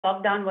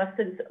lockdown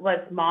was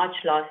March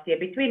last year.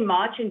 Between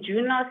March and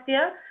June last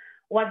year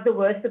was the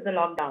worst of the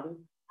lockdown.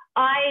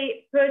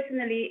 I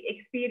personally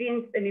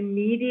experienced an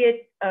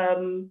immediate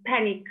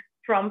panic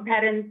from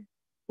parents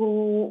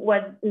who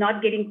was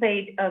not getting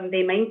paid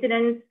their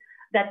maintenance,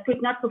 that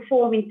could not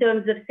perform in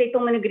terms of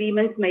settlement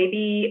agreements,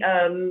 maybe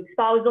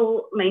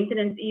spousal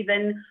maintenance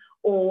even,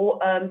 or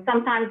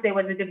sometimes there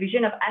was a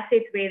division of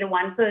assets where the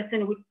one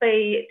person would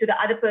pay to the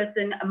other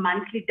person a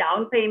monthly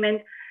down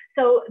payment.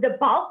 So the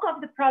bulk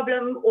of the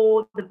problem,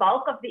 or the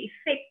bulk of the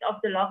effect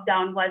of the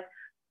lockdown, was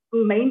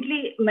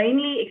mainly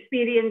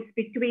experienced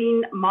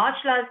between March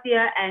last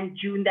year and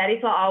June. That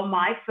is how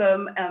my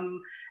firm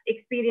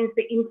experienced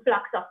the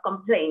influx of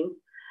complaints.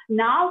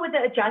 Now with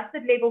the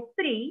adjusted level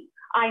 3,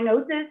 I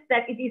noticed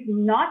that it is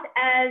not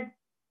as,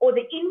 or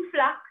the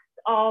influx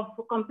of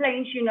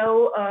complaints, you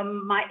know,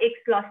 my ex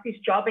lost his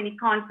job and he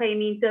can't pay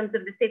me in terms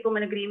of the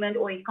settlement agreement,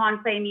 or he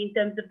can't pay me in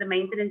terms of the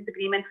maintenance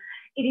agreement.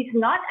 It is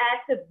not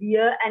as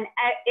severe and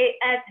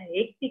as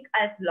hectic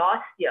as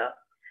last year.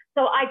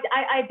 So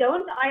I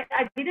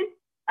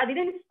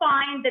didn't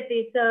find that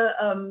there's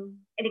an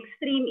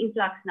extreme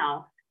influx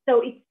now.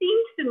 So it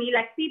seems to me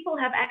like people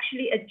have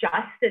actually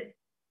adjusted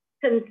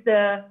since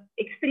the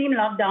extreme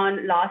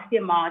lockdown last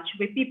year, March,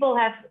 where people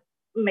have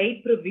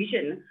made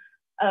provision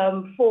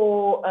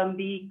for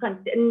the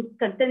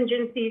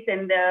contingencies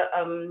and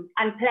the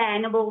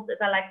unplannables, as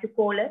I like to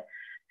call it.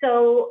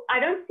 So I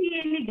don't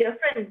see any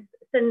difference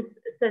since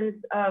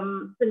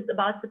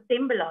about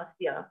September last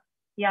year.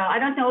 Yeah, I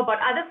don't know about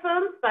other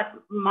firms, but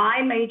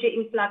my major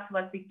influx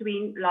was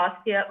between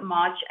last year,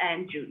 March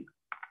and June.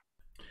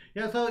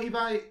 Yeah, so if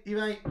I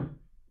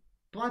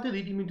try to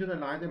read him into the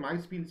line, and my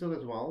Spousal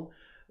as well,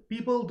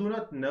 people do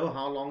not know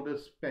how long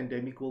this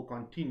pandemic will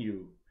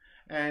continue.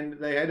 And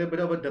they had a bit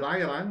of a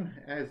dry run,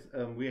 as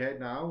we had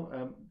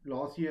now,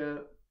 last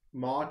year,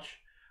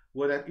 March,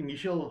 with that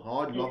initial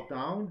hard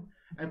lockdown.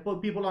 And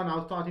people are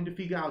now starting to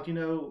figure out, you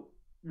know,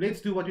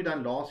 let's do what we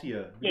done last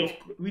year. Because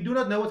we do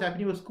not know what's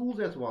happening with schools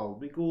as well,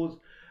 because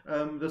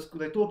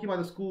they're talking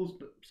about the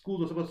schools.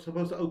 Schools are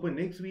supposed to open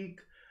next week,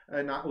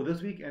 or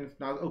this week, and it's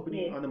now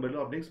opening on the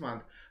middle of next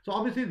month. So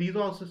obviously these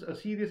are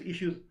serious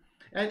issues.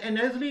 And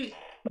Nazli,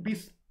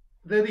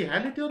 the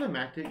reality of the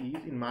matter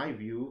is, in my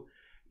view,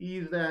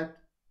 is that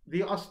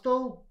there are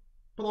still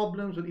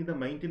problems within the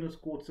maintenance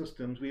court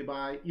systems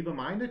whereby if a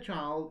minor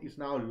child is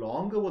now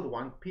longer with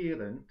one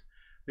parent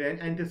than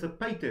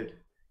anticipated,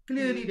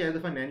 clearly there's a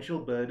financial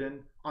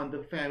burden on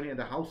the family and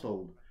the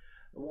household.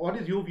 What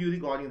is your view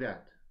regarding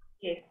that?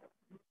 Yes.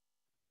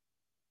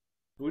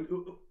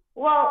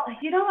 Well,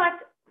 you know what?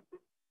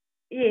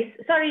 Yes,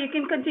 sorry, you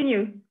can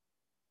continue.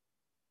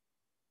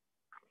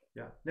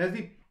 Yeah,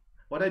 Nazli,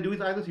 what I do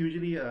is I just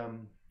usually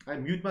I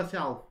mute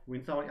myself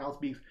when someone else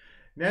speaks.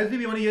 Nazli,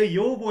 we want to hear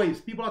your voice.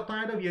 People are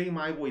tired of hearing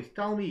my voice.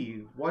 Tell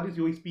me, what is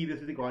your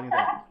experience regarding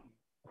that?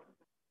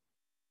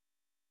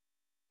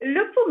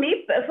 Look, for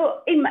me,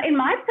 in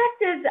my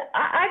practice,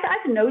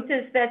 I've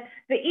noticed that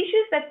the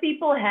issues that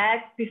people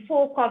had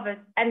before COVID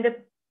and the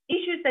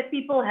issues that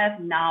people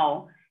have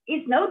now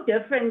is no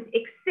different,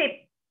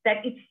 except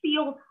that it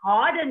feels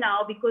harder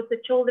now because the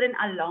children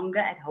are longer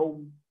at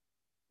home.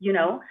 You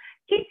know,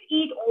 kids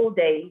eat all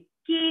day.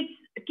 Kids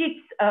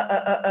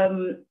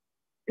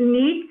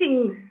need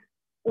things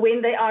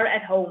when they are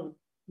at home,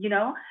 you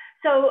know.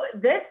 So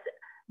this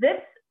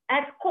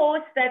has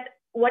caused that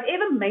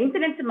whatever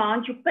maintenance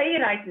amount you pay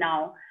right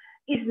now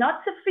is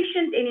not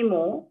sufficient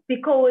anymore,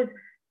 because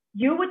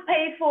you would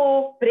pay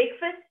for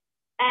breakfast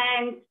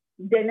and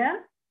dinner,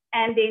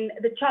 and then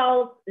the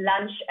child's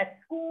lunch at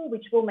school,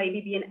 which will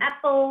maybe be an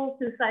apple,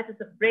 2 slices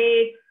of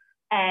bread,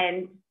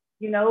 and,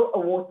 you know, a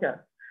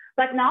water.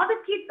 But now the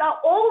kids are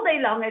all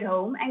day long at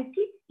home and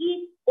kids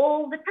eat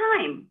all the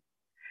time.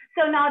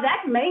 So now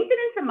that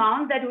maintenance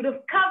amount that would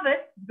have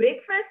covered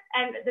breakfast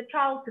and the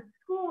child's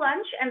school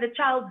lunch and the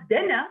child's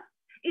dinner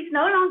is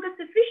no longer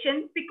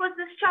sufficient, because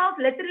this child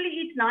literally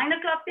eats 9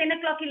 o'clock, 10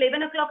 o'clock,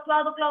 11 o'clock,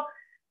 12 o'clock.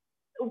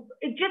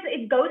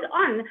 It goes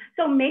on.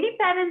 So many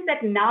parents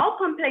that now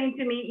complain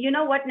to me, you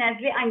know what,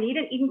 Nazli, I need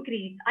an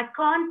increase. I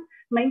can't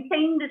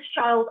maintain this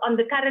child on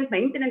the current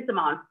maintenance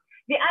amount.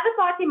 The other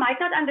party might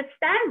not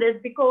understand this,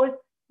 because,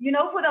 you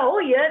know, for the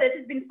whole year, this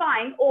has been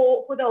fine.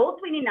 Or for the whole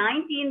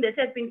 2019, this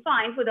has been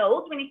fine. For the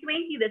whole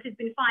 2020, this has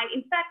been fine.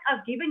 In fact,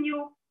 I've given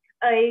you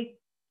a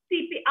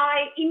CPI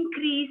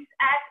increase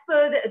as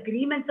per the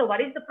agreement. So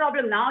what is the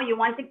problem now? You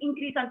want an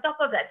increase on top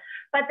of that.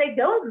 But they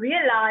don't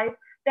realize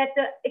that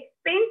the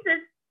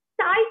expenses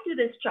tied to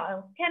this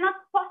child cannot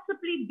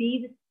possibly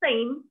be the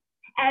same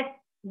as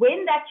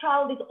when that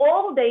child is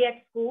all day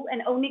at school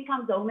and only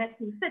comes home at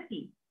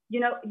 2:30. You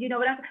know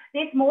what I'm saying?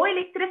 There's more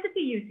electricity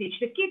usage.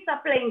 The kids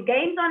are playing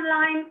games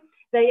online.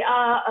 They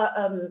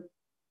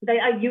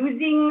are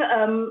using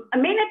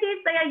amenities.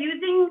 They are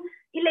using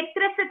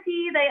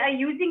electricity. They are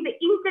using the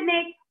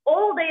internet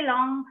all day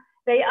long.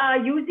 They are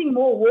using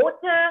more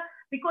water,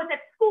 because at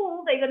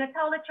school they're going to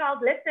tell the child,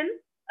 listen,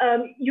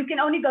 you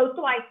can only go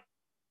twice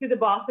to the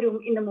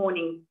bathroom in the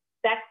morning.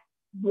 That's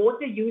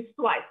water used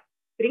twice.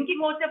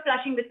 drinking water,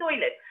 flushing the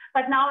toilet.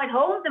 But now at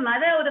home, the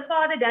mother or the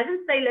father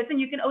doesn't say, listen,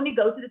 you can only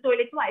go to the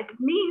toilet twice. It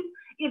means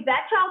if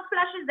that child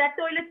flushes that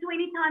toilet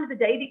 20 times a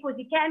day because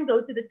he can go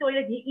to the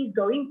toilet, he is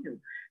going to.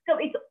 So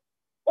it's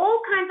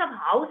all kinds of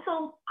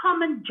household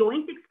common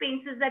joint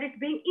expenses that is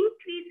being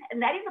increased,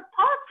 and that is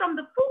apart from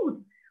the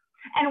food.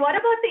 And what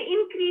about the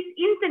increased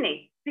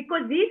internet?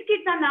 Because these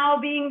kids are now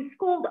being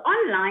schooled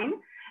online.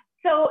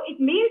 So it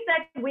means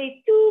that where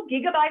 2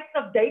 gigabytes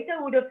of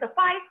data would have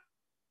sufficed,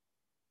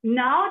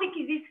 now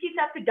these kids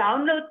have to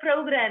download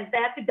programs,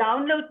 they have to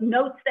download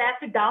notes, they have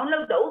to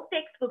download those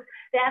textbooks,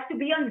 they have to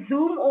be on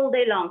Zoom all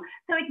day long.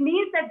 So it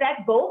means that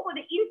that bill for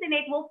the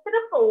internet will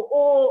triple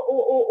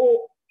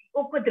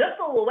or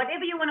quadruple or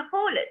whatever you want to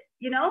call it,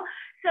 you know?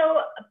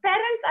 So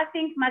parents, I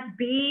think, must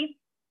be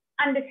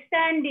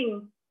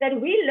understanding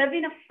that we live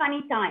in a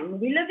funny time.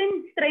 We live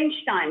in strange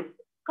times.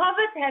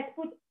 COVID has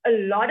put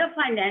a lot of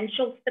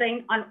financial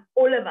strain on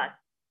all of us.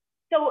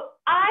 So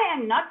I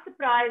am not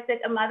surprised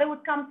that a mother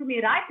would come to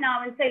me right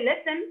now and say,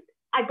 listen,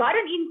 I got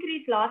an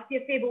increase last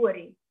year,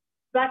 February,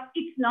 but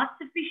it's not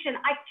sufficient.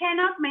 I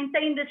cannot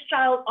maintain this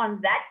child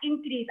on that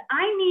increase.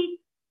 I need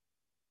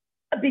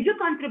a bigger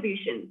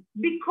contribution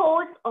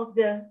because of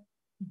the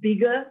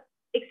bigger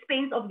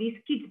expense of these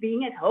kids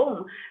being at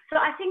home. So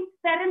I think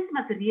parents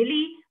must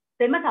really,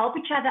 they must help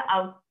each other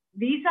out.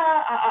 These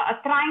are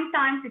trying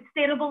times, it's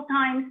terrible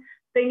times.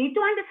 They need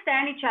to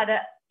understand each other.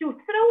 To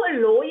throw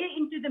a lawyer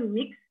into the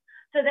mix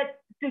so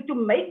that to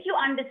make you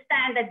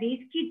understand that these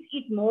kids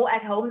eat more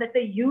at home, that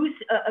they use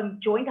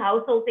joint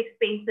household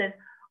expenses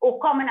or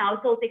common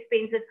household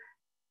expenses,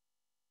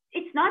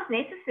 it's not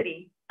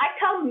necessary. I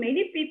tell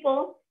many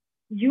people,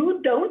 you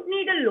don't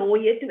need a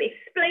lawyer to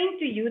explain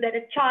to you that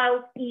a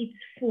child eats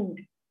food.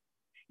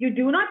 You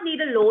do not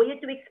need a lawyer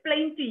to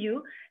explain to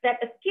you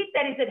that a kid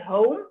that is at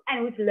home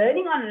and who's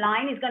learning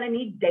online is going to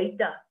need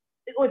data,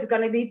 or is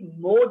going to need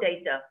more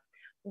data.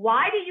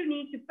 Why do you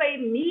need to pay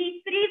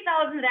me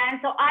 3,000 Rand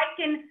so I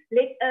can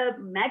let a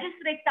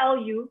magistrate tell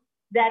you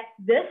that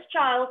this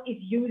child is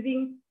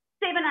using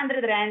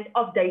 700 Rand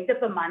of data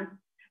per month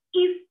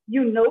if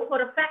you know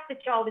for a fact the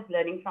child is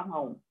learning from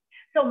home?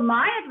 So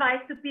my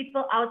advice to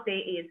people out there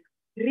is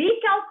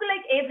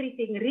recalculate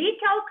everything,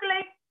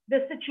 recalculate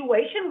the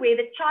situation where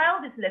the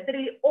child is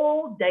literally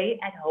all day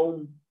at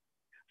home.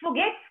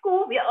 Forget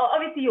school.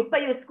 Obviously, you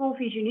pay your school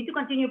fees. You need to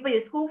continue to pay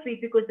your school fees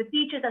because the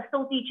teachers are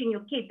still teaching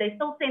your kids. They're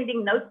still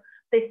sending notes.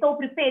 They're still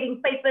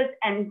preparing papers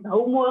and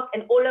homework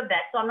and all of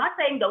that. So I'm not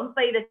saying don't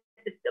pay the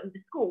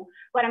school.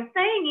 What I'm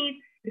saying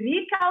is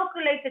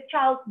recalculate the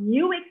child's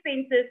new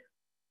expenses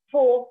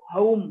for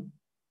home.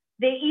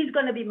 There is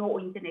going to be more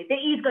internet. There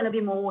is going to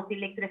be more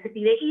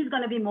electricity. There is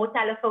going to be more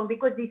telephone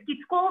because these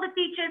kids call the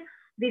teachers.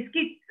 These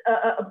kids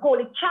call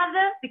each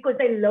other because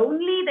they're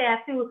lonely. They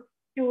have to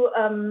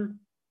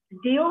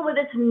deal with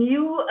this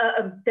new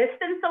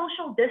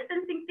social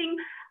distancing thing.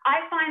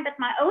 I find that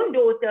my own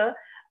daughter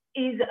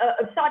is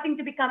starting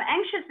to become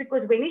anxious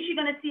because when is she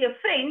going to see a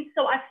friend?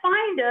 So I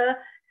find her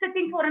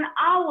sitting for an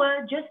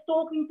hour just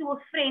talking to a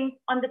friend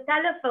on the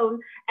telephone.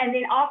 And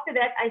then after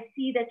that, I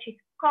see that she's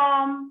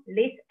calm,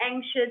 less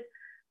anxious.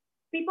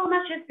 People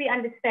must just be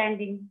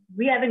understanding.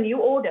 We have a new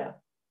order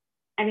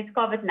and it's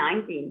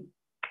COVID-19.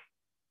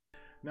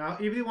 Now,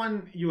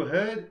 everyone, you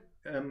heard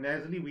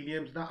Nazli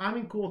Williams. Now, I'm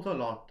in court a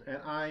lot and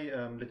I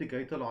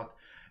litigate a lot.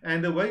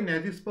 And the way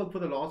Nazli spoke for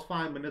the last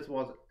 5 minutes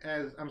was,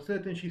 as I'm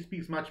certain she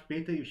speaks much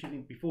better if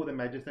she's before the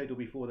magistrate or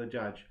before the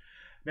judge.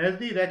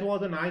 Nazli, that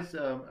was a nice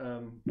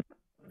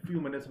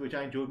few minutes which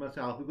I enjoyed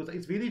myself because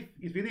it's very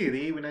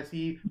rare when I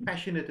see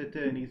passionate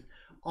attorneys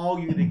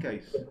argue the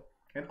case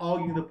and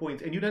argue the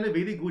points, and you've done a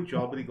very good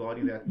job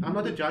regarding that. I'm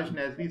not a judge,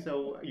 Nazli,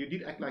 so you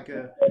did act like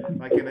you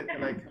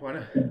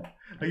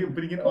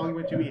bring an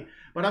argument to me,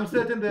 but I'm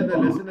certain that the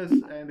listeners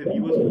and the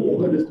viewers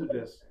all understood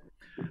this.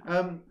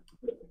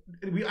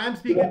 I'm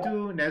speaking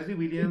to Nazli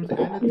Williams,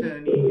 an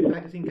attorney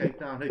practicing Cape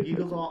Town. Her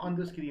details are on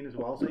the screen as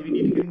well, so if you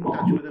need to get in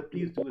touch with her,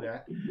 please do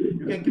that.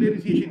 You can clearly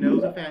see she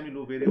knows the family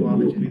law very well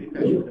and she's very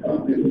passionate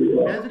about that.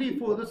 Nazli,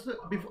 for this,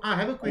 I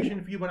have a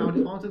question for you, but I want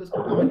you to answer this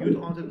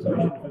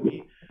question for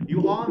me.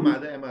 You are a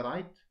mother, am I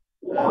right?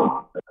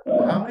 How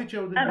many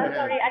children do you have?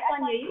 Sorry, I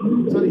can't hear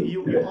you. Sorry,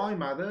 you are a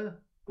mother?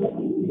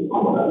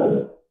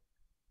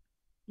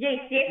 Yes,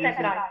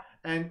 that's right.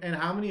 And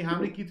how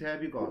many kids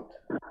have you got?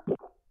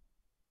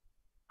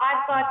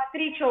 I've got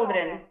 3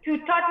 children, 2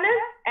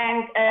 toddlers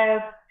and a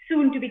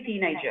soon-to-be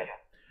teenager.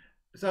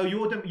 So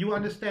you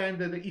understand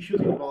that the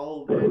issues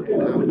involved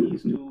and how it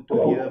is to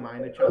rear a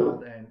minor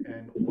child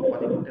and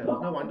what it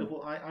entails. No,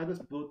 wonderful. I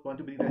just want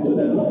to bring that to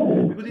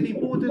the, because it's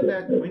important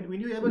that when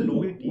you have a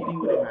lawyer dealing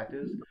with the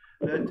matters,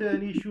 the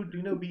attorney should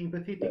be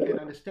empathetic and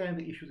understand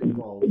the issues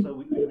involved. So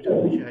which I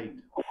appreciate.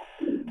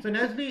 So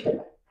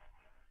Nazli,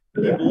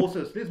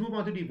 divorces. Let's move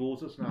on to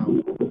divorces now.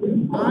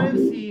 I've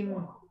seen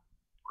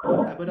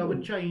a bit of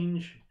a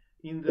change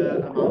in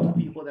the amount of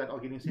people that are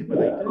getting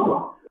separated,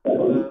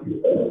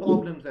 the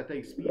problems that they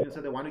experience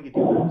and they want to get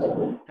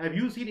divorced. Have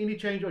you seen any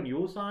change on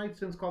your side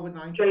since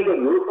COVID-19?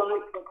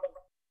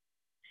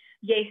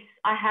 Yes,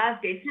 I have,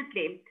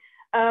 definitely.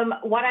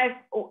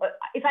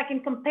 if I can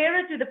compare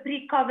it to the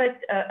pre-COVID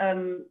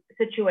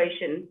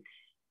situation,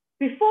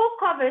 before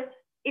COVID,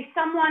 if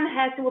someone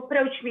had to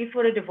approach me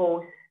for a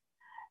divorce,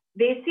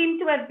 there seemed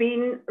to have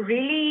been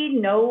really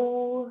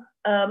no,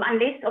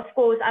 unless of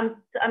course I'm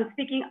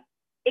speaking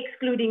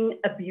excluding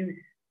abuse.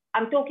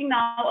 I'm talking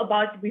now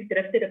about we've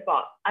drifted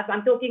apart.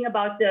 I'm talking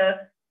about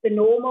the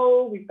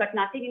normal, we've got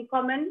nothing in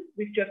common,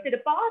 we've drifted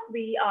apart,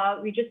 we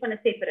just want to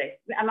separate.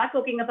 I'm not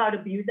talking about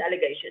abuse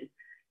allegations.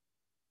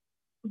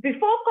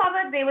 Before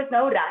COVID, there was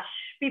no rush.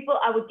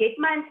 I would get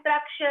my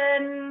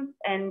instructions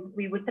and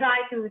we would try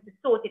to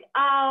sort it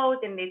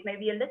out, and there's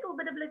maybe a little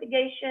bit of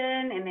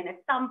litigation, and then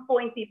at some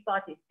point these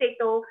parties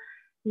settle.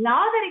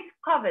 Now that it's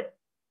COVID,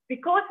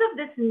 because of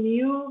this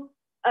new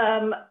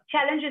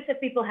challenges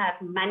that people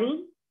have,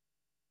 money,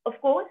 of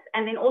course,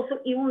 and then also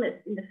illness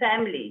in the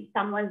family.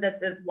 Someone that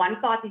the one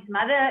party's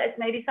mother is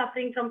maybe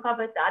suffering from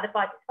COVID, the other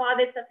party's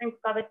father is suffering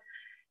from COVID.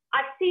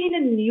 I've seen a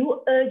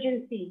new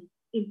urgency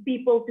in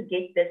people to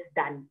get this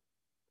done.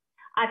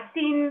 I've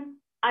seen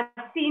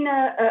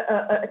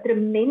a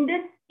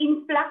tremendous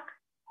influx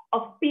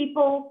of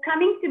people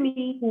coming to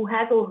me who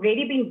have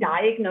already been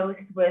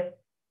diagnosed with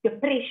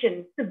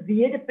depression,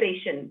 severe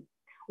depression.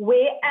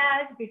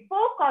 Whereas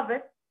before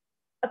COVID,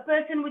 a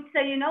person would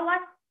say, you know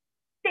what,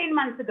 10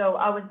 months ago,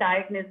 I was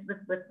diagnosed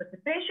with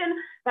depression,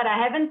 but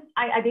I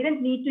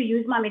didn't need to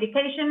use my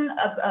medication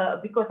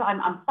because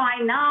I'm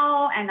fine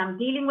now and I'm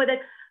dealing with it.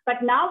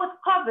 But now with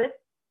COVID,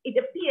 it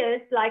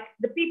appears like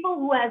the people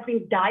who have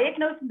been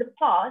diagnosed in the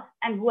past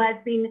and who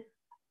have been,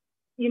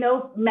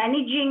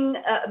 managing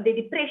their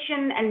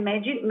depression and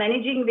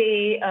managing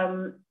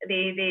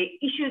their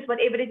issues,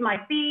 whatever it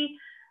might be,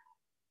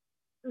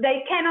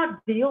 they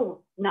cannot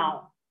deal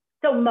now.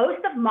 So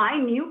most of my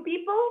new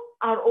people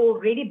are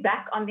already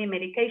back on their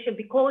medication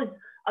because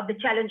of the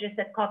challenges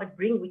that COVID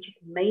brings, which is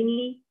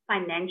mainly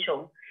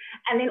financial.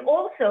 And then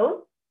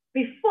also,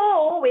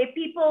 before, where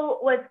people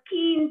was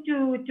keen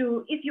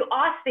to if you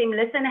ask them,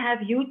 listen,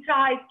 have you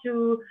tried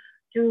to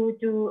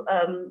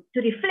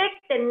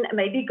reflect and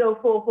maybe go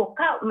for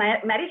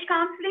marriage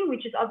counseling,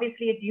 which is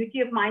obviously a duty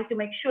of mine to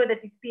make sure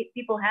that these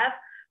people have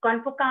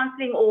gone for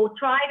counseling or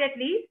tried at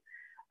least.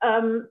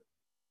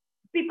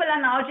 People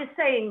are now just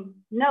saying,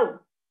 no,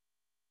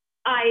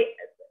 I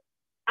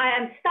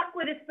am stuck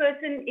with this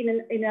person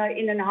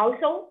in a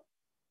household.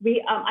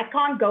 I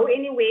can't go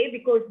anywhere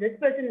because this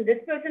person and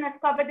this person has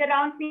covered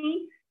around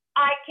me.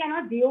 I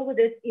cannot deal with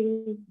this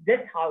in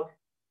this house.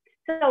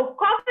 So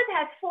COVID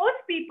has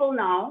forced people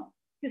now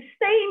to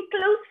stay in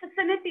close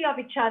vicinity of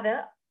each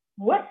other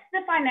with the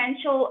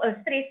financial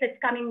stress that's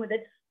coming with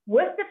it,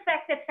 with the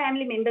fact that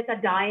family members are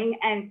dying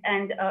and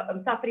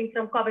suffering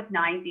from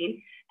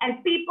COVID-19,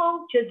 and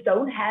people just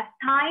don't have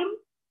time,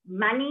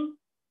 money,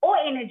 or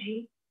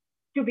energy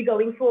to be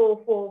going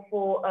for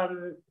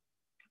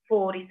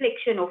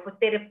reflection or for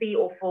therapy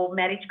or for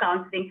marriage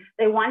counseling.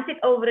 They want it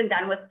over and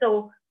done with.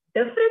 So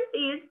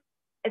difference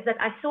is that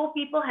I saw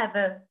people have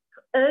a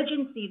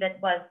urgency that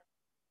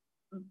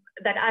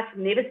I've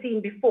never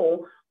seen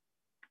before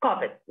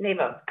COVID,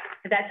 never.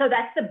 So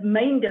that's the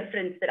main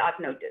difference that I've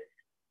noticed.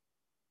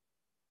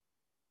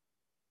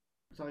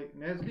 Sorry,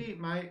 Nazli,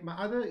 my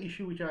other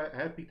issue which I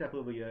have picked up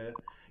over here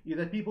is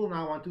that people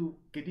now want to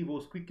get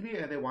divorced quickly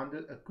and they want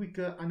a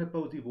quicker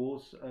unopposed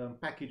divorce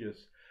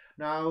packages.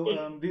 Now,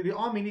 there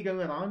are many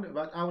going around,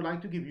 but I would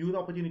like to give you the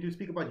opportunity to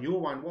speak about your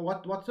one.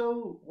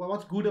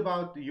 What's good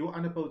about your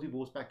unopposed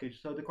divorce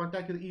package? So the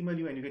contact will email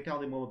you and you can tell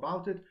them more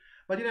about it.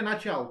 But in a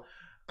nutshell,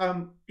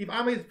 if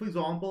I may, for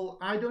example,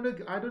 I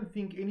don't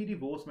think any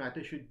divorce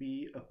matter should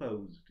be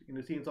opposed in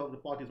the sense of the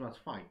parties must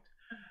fight.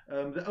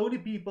 The only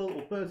people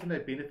or person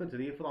that benefits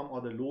therefrom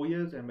are the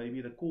lawyers and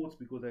maybe the courts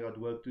because they got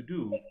work to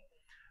do.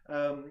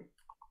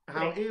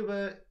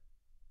 However,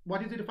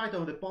 what is it to fight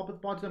over? The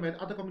parties that made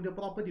other communal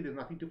property, there's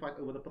nothing to fight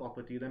over the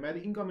property. They made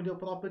income into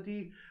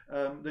property,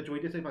 the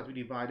joint estate must be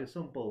divided,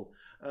 simple.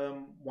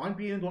 One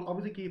parent will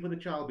obviously care for the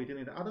child better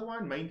than the other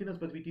one.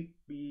 Maintenance must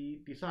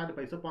be decided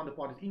based upon the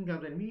parties'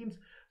 incomes and means.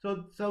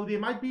 So there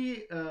might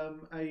be a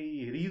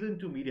reason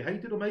to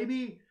mediate it, or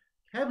maybe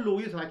have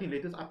lawyers writing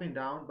letters up and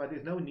down, but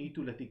there's no need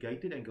to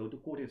litigate it and go to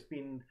court and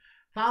spend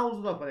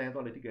thousands of rands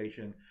on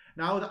litigation.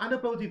 Now, the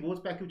unopposed divorce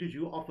packages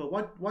you offer,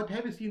 what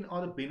have you seen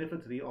are the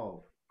benefits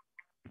thereof?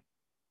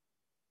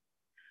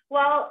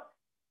 Well,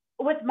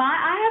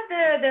 I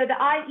have the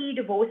IE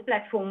divorce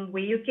platform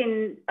where you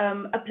can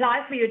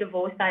apply for your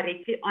divorce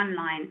directly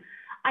online.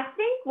 I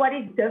think what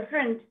is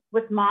different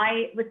with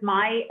my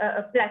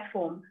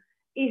platform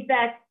is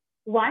that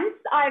once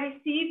I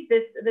receive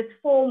this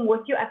form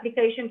with your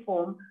application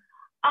form,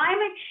 I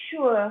make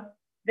sure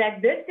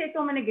that this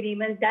settlement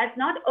agreement does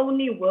not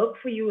only work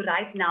for you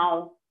right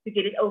now to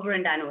get it over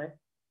and done with.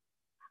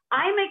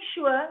 I make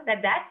sure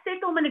that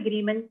settlement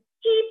agreement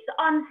keeps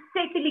on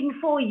settling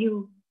for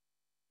you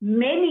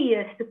many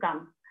years to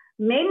come,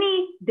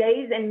 many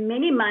days and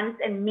many months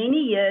and many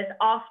years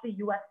after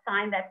you have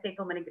signed that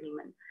settlement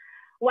agreement.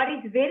 what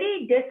is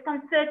very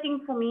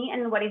disconcerting for me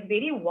and what is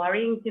very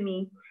worrying to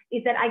me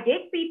is that I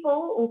get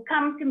people who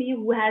come to me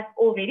who has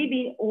already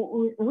been,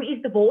 who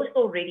is divorced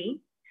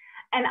already,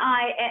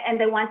 and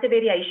they want a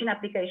variation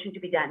application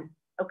to be done,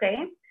 okay?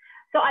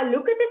 So I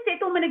look at the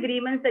settlement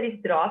agreements that is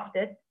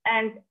drafted,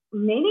 and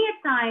many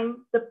a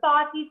time the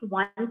parties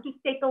want to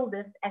settle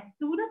this as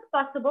soon as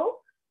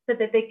possible so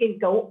that they can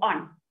go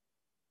on.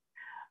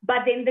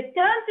 But then the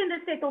terms in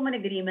the settlement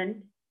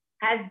agreement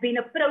has been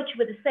approached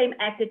with the same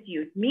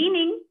attitude,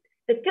 meaning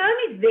the term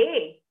is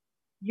there.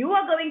 You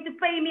are going to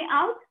pay me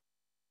out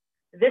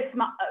this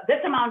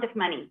amount of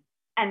money,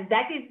 and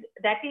that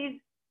is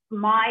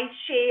my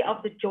share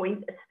of the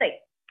joint estate.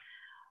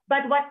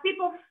 But what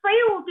people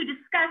fail to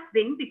discuss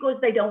then, because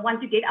they don't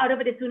want to get out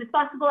of it as soon as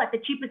possible at the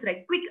cheapest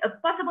rate, quick as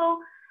possible,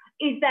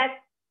 is that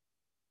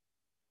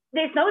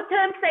there's no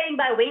term saying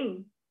by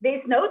when.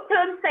 There's no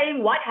term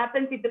saying what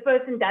happens if the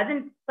person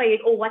doesn't pay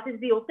it, or what is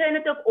the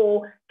alternative,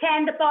 or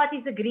can the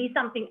parties agree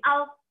something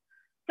else.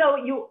 So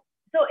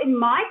in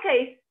my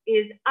case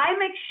is I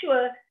make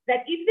sure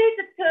that if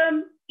there's a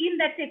term in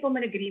that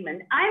settlement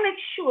agreement, I make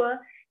sure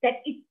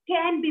that it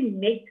can be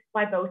met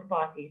by both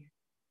parties.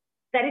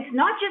 That it's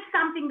not just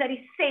something that is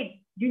said,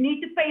 you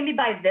need to pay me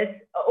by this,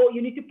 or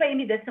you need to pay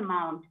me this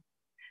amount.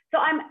 So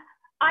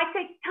I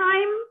take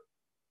time,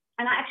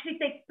 and I actually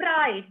take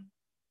pride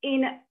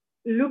in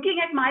looking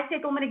at my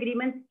settlement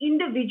agreements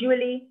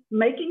individually,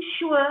 making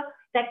sure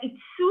that it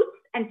suits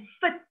and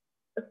fits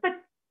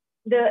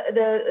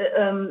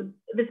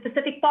the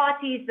specific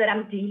parties that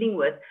I'm dealing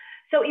with.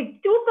 So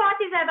if two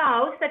parties have a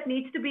house that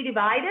needs to be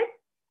divided,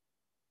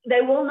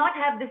 they will not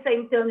have the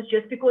same terms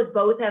just because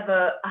both have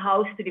a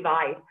house to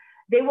divide.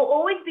 There will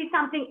always be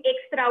something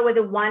extra with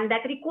the one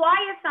that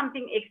requires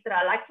something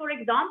extra. Like, for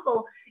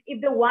example, if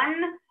the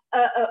one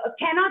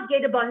cannot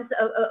get a bond,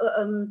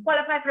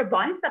 qualify for a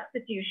bond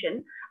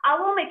substitution, I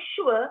will make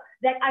sure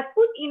that I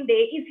put in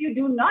there, if you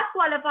do not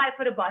qualify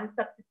for a bond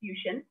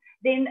substitution,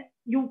 then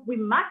we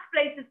must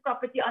place this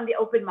property on the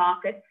open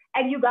market,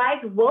 and you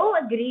guys will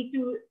agree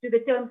to the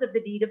terms of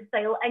the deed of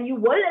sale, and you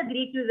will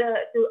agree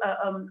to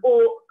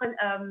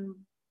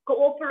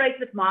cooperate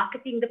with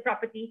marketing the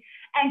property,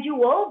 and you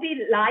will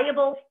be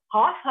liable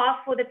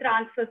half for the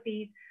transfer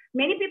fees.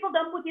 Many people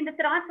don't put in the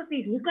transfer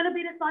fees. Who's going to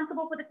be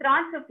responsible for the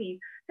transfer fees?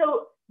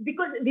 So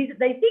because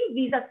they think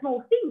these are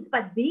small things,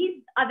 but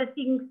these are the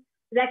things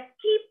that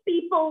keep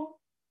people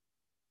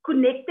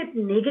connected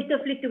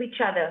negatively to each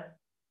other.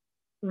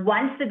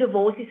 Once the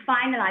divorce is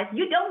finalized,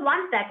 you don't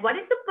want that. What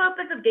is the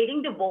purpose of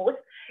getting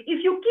divorced if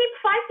you keep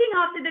fighting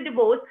after the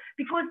divorce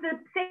because the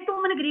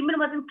settlement agreement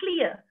wasn't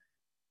clear?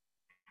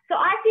 So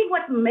I think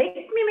what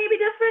makes me maybe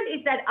different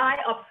is that I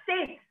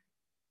obsess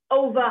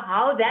over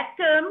how that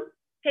term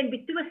can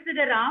be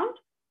twisted around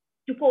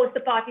to cause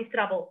the parties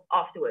trouble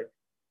afterwards.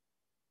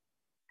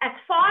 As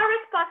far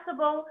as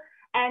possible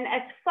and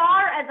as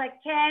far as I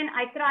can,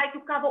 I try to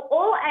cover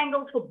all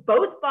angles for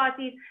both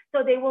parties,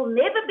 so there will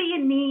never be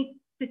a need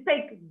to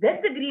take this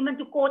agreement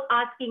to court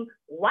asking,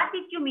 what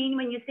did you mean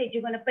when you said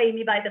you're going to pay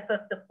me by the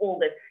 1st of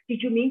August? Did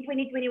you mean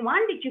 2021?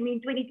 Did you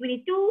mean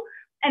 2022?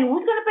 And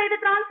who's going to pay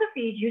the transfer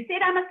fees? You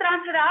said I must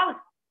transfer the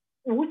house.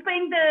 Who's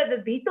paying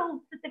the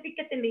veto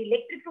certificate and the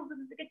electrical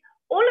certificate?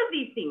 All of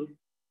these things.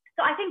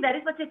 So I think that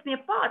is what sets me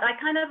apart. I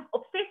kind of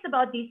obsess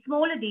about these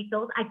smaller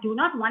details. I do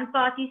not want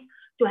parties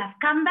to have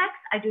comebacks.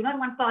 I do not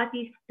want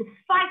parties to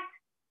fight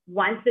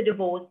once the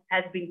divorce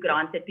has been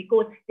granted,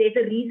 because there's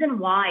a reason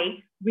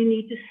why we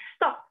need to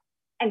stop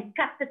and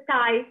cut the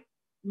ties,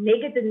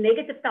 the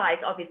negative ties,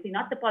 obviously,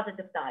 not the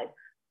positive ties.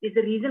 There's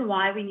a reason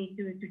why we need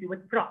to do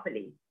it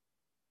properly.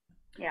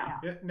 Yeah.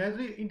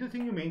 Nazli,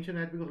 interesting you mentioned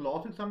that, because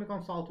last week somebody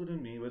consulted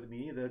with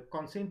me. The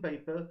consent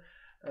paper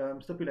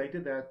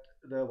stipulated that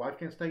the wife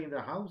can stay in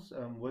the house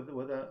with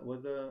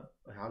the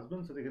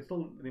husband, so they can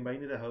still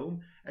remain in the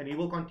home, and he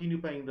will continue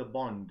paying the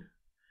bond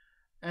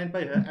and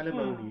pay her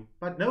alimony.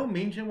 But no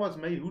mention was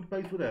made who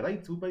pays for the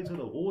rates, who pays for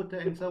the water,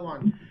 and so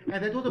on.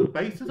 And that was the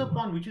basis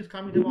upon which is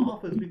coming to my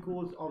office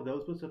because of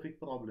those specific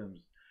problems.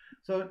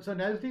 So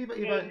Nazli,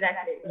 if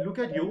I look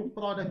at your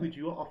product which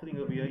you are offering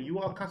over here, you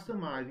are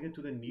customizing it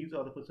to the needs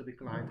of the specific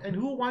client. And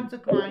who wants a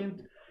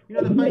client,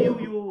 to pay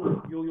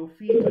you your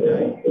fee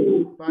today,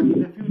 but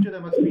in the future they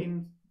must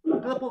spend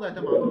triple that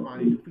amount of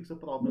money to fix the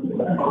problems that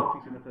you can't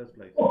fix in the first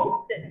place?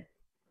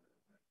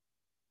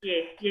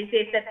 Yes.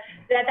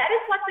 That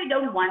is what we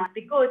don't want,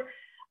 because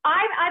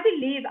I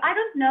believe, I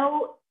don't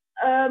know,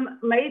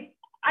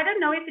 I don't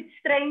know if it's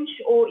strange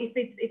or if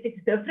it's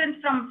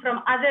different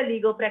from other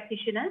legal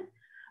practitioners,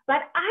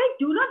 but I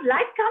do not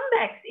like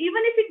comebacks,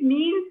 even if it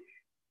means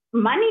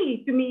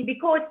money to me,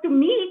 because to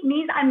me it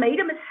means I made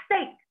a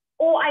mistake,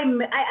 or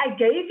I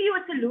gave you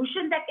a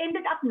solution that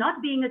ended up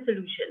not being a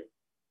solution.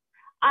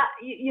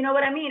 You know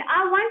what I mean?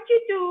 I want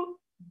you to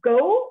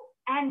go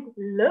and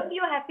live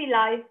your happy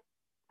life.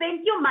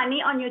 Spend your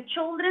money on your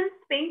children.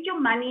 Spend your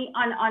money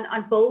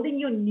on building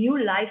your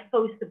new life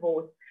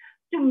post-divorce.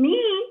 To me,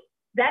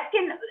 that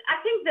can,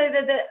 I think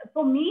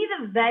for me,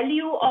 the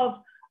value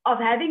of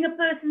having a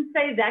person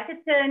say, that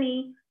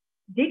attorney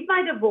did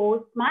my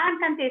divorce, my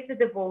uncontested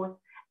divorce,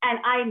 and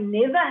I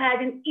never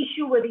had an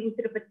issue with the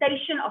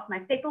interpretation of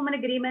my settlement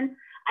agreement.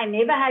 I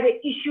never had an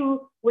issue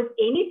with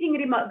anything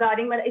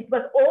regarding it. It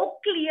was all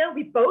clear.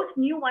 We both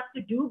knew what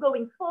to do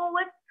going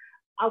forward.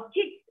 Our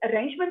kids'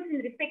 arrangements in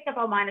respect of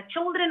our minor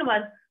children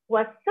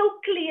was so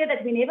clear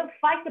that we never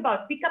fight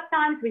about pickup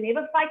times. We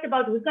never fight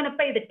about who's going to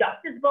pay the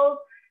doctor's bills.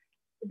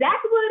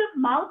 That word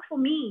of mouth for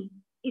me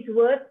is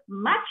worth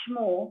much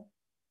more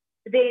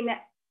than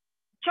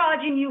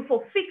charging you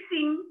for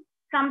fixing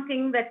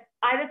something that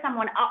either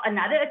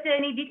another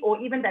attorney did, or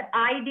even that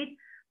I did.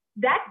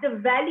 That's the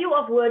value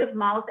of word of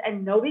mouth,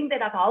 and knowing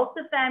that I've helped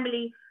the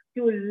family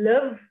to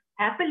live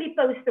happily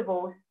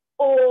post-divorce,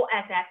 or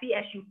as happy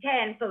as you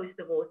can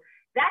post-divorce.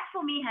 That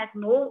for me has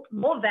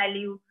more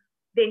value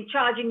than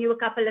charging you a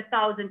couple of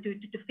thousand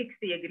to fix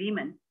the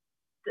agreement.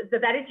 So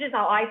that is just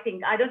how I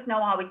think. I don't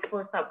know how it's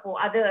for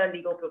other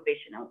legal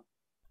professionals.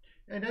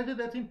 And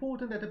that's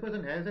important that the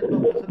person has that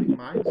Pacific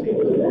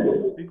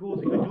mindset, because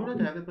if you do not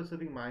have a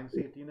Pacific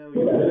mindset,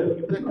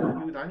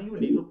 you're running your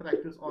legal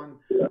practice on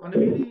a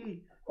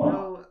very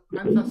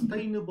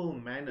unsustainable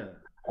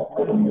manner.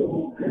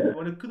 You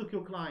want to cook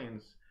your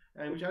clients,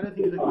 which I don't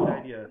think is a good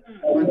idea.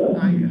 But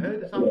I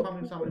heard some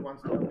comments somebody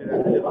once told me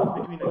that the difference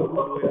between a good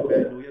lawyer and a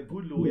bad lawyer. A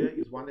good lawyer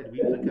is one that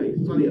wins the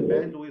case. Sorry, a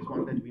bad lawyer is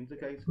one that wins the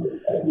case.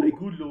 A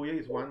good lawyer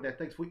is one that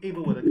takes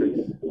forever with a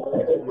case. It's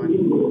for money.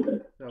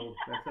 So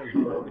that's the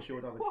long and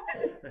short of it.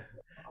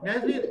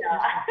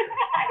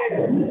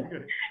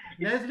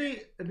 Nazli,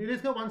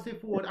 let's go one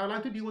step forward. I'd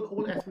like to deal with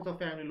all aspects of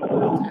family law,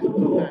 those aspects of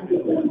family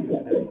law with you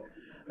today.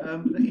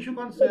 The issue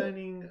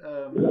concerning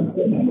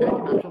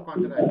antenuptial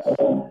contracts.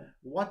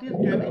 Do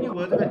you have any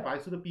words of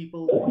advice to the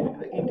people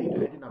that enter into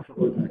antenuptial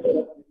contracts?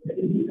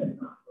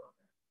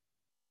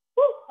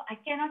 I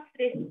cannot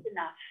stress this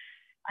enough.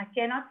 I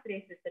cannot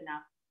stress this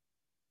enough.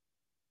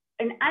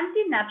 An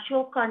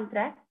antenuptial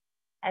contract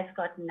has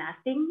got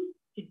nothing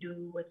to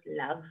do with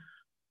love.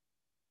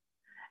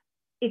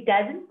 It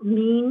doesn't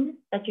mean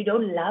that you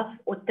don't love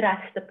or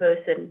trust the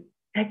person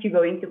that you're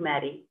going to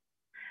marry.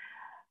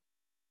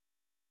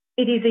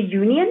 It is a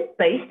union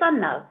based on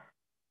love.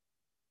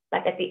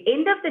 But at the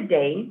end of the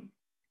day,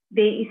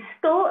 there is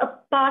still a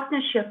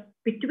partnership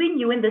between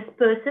you and this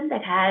person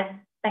that has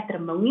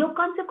patrimonial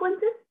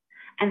consequences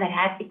and that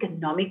has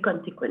economic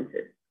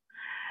consequences.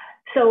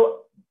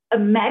 So a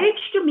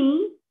marriage to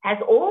me has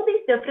all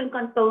these different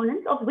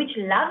components, of which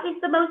love is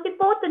the most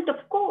important,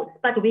 of course.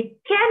 But we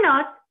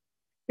cannot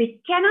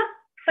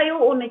fail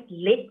or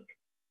neglect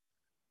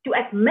to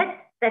admit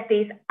that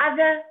there's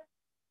other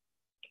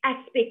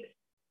aspects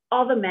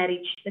of a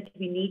marriage that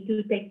we need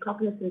to take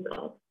cognizance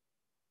of.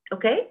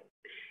 Okay?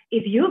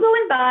 If you go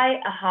and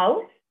buy a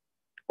house,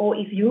 or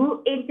if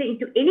you enter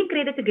into any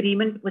credit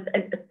agreement with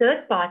a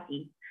third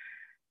party,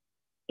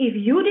 if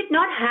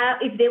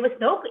there was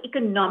no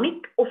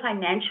economic or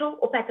financial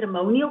or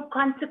patrimonial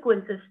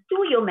consequences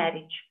to your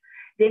marriage,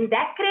 then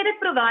that credit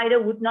provider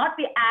would not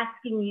be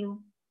asking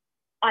you,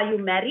 are you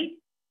married?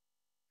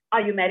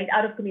 Are you married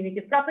out of community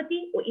of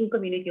property or in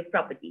community of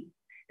property?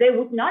 They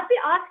would not be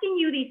asking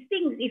you these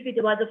things if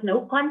it was of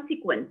no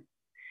consequence.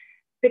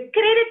 The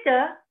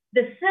creditor,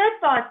 the third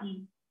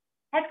party,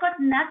 has got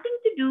nothing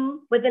to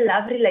do with the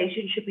love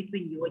relationship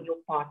between you and your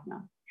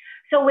partner.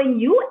 So when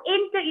you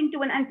enter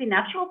into an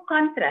antenuptial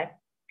contract,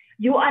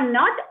 you are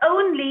not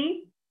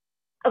only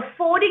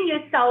affording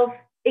yourself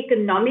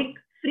economic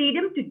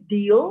freedom to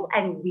deal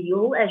and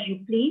wheel as you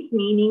please,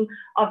 meaning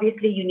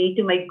obviously you need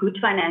to make good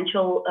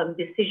financial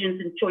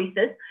decisions and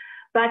choices,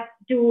 but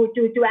to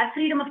have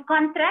freedom of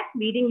contract,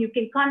 meaning you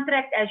can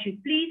contract as you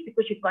please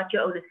because you've got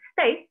your own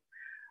estate,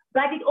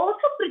 but it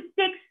also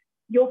protects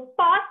your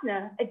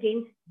partner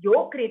against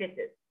your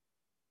creditors.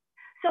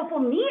 So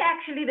for me,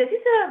 actually, this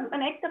is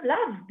an act of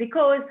love,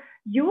 because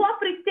you are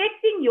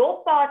protecting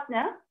your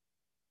partner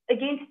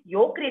against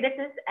your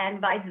creditors and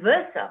vice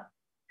versa.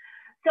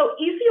 So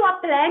if you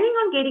are planning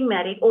on getting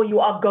married, or you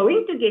are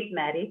going to get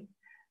married,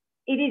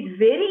 it is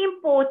very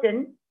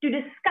important to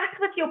discuss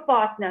with your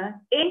partner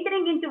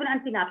entering into an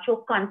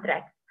antenuptial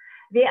contract.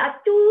 There are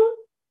two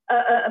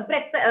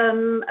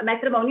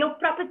matrimonial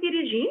property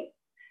regimes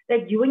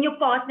that you and your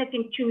partner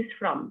can choose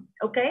from,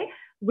 okay?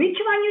 Which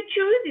one you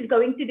choose is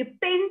going to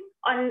depend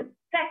on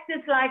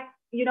factors like,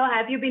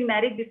 have you been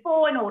married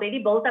before and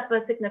already built up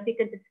a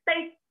significant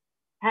estate?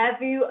 Are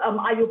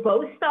you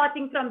both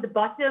starting from the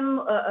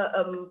bottom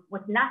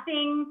with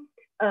nothing?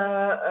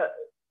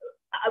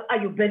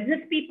 Are you business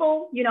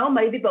people?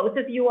 Maybe both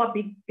of you are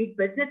big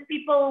business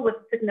people with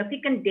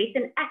significant debt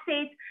and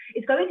assets.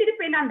 It's going to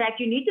depend on that.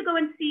 You need to go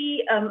and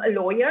see a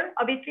lawyer,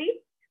 obviously,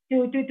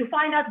 to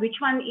find out which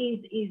one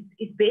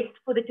is best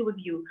for the two of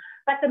you.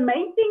 But the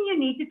main thing you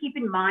need to keep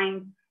in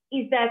mind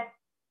is that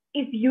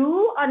if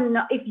you're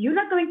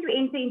not going to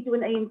enter into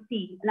an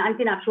ANC, an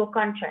antenuptial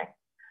contract,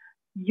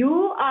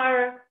 you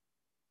are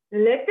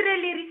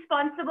literally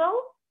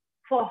responsible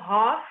for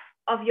half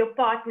of your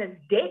partner's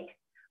debt,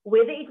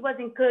 whether it was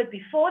incurred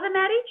before the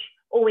marriage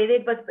or whether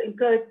it was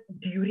incurred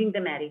during the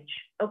marriage,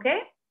 okay?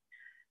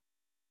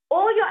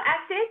 All your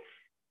assets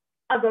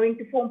are going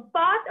to form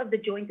part of the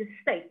joint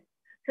estate.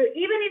 So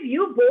even if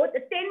you bought a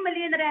 10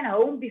 million rand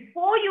home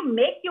before you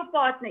met your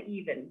partner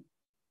even,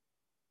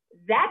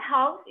 that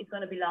house is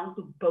going to belong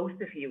to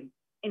both of you,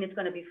 and it's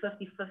going to be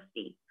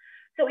 50-50.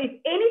 So if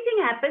anything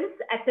happens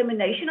at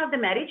termination of the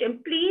marriage,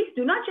 and please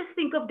do not just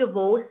think of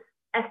divorce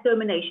as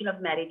termination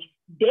of marriage,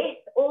 death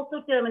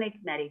also terminates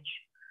marriage.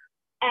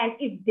 And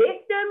if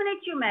death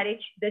terminates your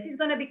marriage, this is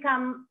going to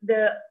become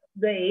the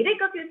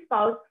headache of your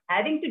spouse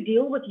having to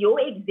deal with your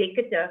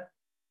executor,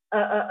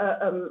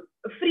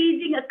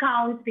 freezing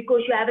accounts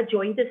because you have a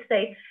joint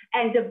estate,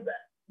 and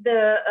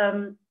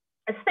the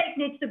estate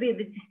needs to be,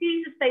 the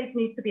deceased estate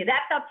needs to be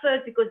wrapped up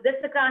first because this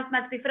account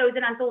must be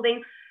frozen until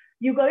then.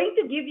 You're going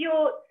to give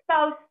your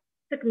spouse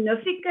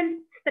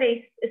significant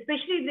stress,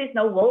 especially if there's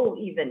no will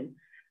even,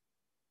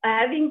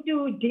 having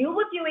to deal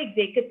with your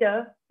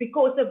executor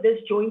because of this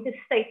joint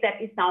estate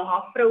that is now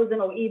half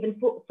frozen or even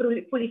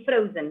fully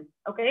frozen,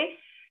 okay?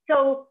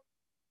 So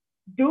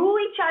do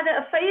each other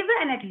a favor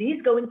and at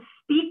least go and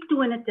speak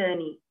to an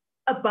attorney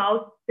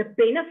about the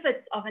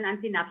benefits of an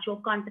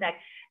antenuptial contract.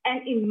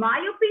 And in my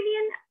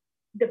opinion,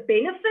 the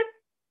benefits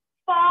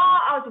far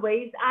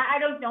outweighs, I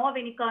don't know of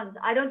any cons.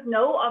 I don't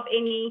know of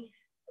any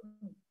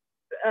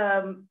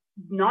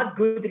not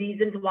good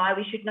reasons why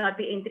we should not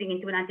be entering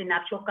into an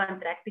antenuptial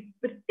contract.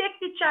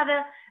 Protect each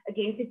other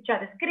against each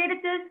other's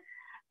creditors,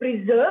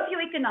 preserve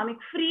your economic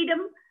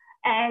freedom,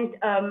 and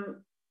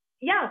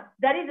yeah,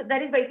 that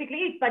is basically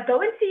it. But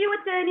go and see your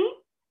attorney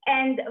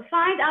and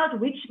find out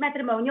which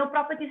matrimonial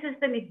property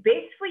system is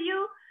best for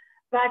you.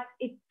 But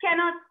it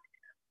cannot,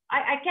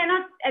 I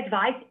cannot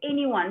advise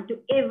anyone to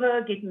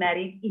ever get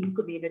married in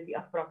community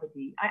of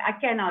property. I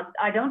cannot.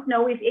 I don't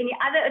know if any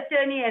other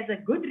attorney has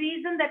a good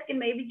reason that can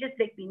maybe just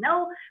let me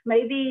know.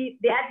 Maybe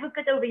the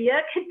advocate over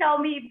here can tell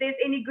me if there's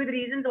any good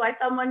reasons why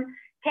someone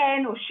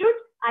can or should.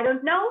 I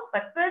don't know.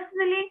 But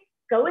personally,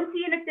 go and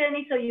see an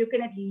attorney so you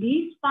can at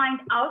least find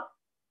out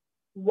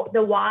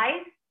the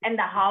whys and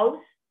the hows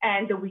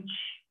and the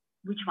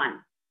which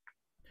one.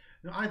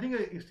 No, I think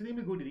an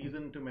extremely good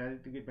reason to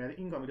get married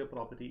in community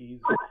property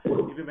is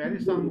if you marry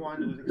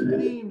someone who's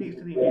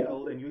extremely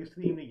old and you're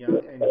extremely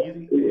young and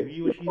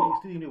he or she is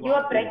extremely wealthy. You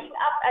are breaking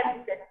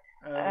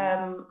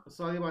up,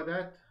 sorry about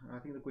that. I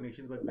think the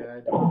connection got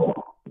bad.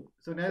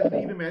 So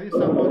Nazli, if you marry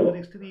someone who's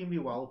extremely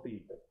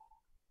wealthy,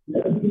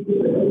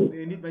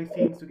 then it makes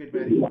sense to get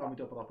married in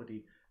community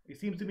property. It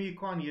seems to me you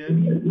can't hear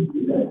me.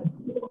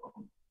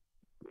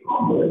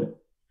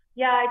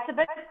 Yeah, it's a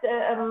bit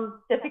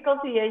difficult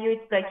to hear you.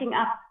 It's breaking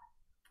up.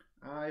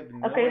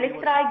 Okay, let's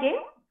try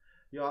again.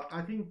 Yeah,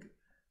 I think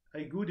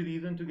a good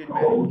reason to get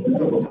married in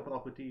community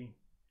property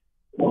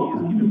is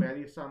if you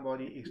marry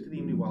somebody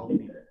extremely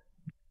wealthy.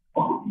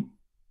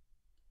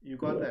 You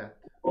got that?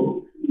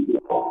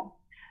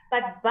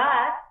 But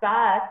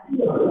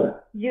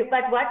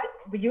what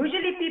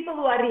usually people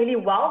who are really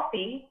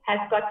wealthy has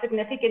got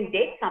significant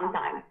debt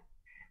sometimes.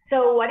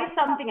 So what if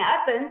something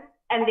happens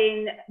and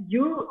then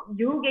you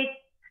get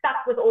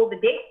stuck with all the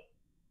debt,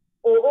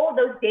 or all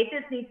those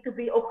debtors needs to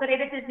be, or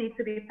creditors needs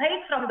to be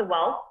paid from the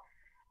wealth,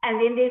 and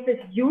then there's this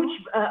huge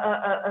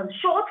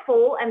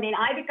shortfall, and then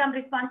I become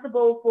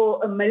responsible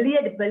for a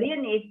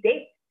billionaire's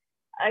debt.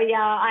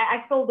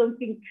 I still don't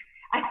think,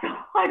 I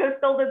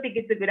still don't think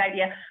it's a good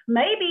idea.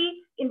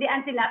 Maybe in the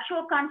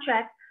antenuptial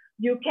contract,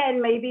 you can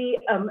maybe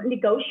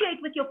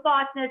negotiate with your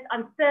partners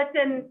on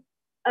certain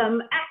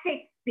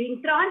assets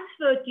being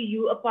transferred to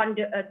you upon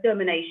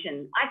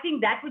termination. I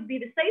think that would be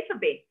the safer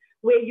bet,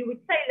 where you would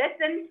say,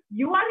 listen,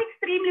 you are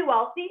extremely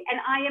wealthy and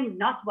I am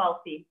not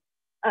wealthy.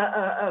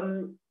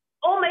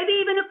 Or maybe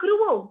even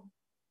accrual.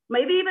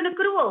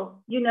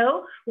 You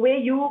know, where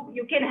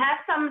you can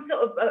have some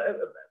sort of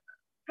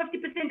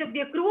 50% of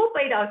the accrual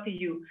paid out to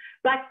you.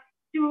 But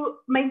to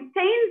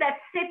maintain that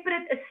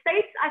separate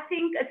estates, I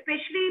think,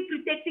 especially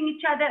protecting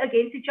each other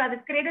against each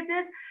other's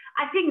creditors,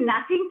 I think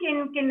nothing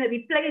can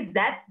replace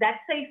that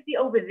safety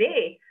over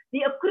there.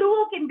 The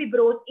accrual can be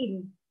brought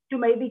in to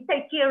maybe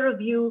take care of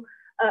you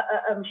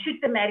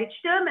should the marriage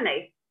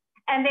terminate.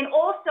 And then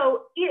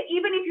also,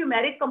 even if you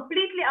married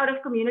completely out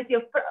of community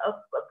of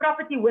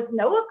property with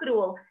no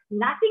accrual,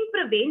 nothing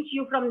prevents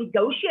you from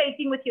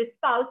negotiating with your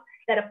spouse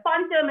that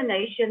upon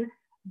termination,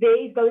 there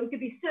is going to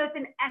be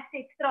certain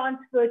assets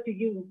transferred to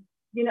you.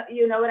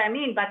 You know what I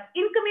mean? But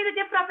in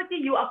community of property,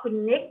 you are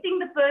connecting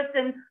the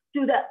person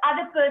to the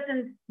other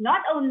person's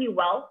not only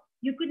wealth,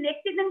 you're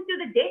connecting them to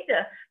the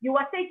debtor. You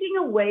are taking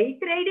away,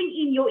 trading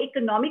in your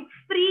economic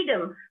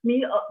freedom,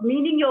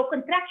 meaning your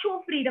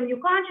contractual freedom.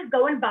 You can't just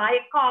go and buy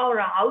a car or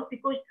a house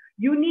because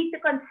you need the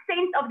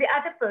consent of the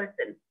other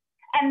person.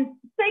 And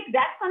take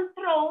that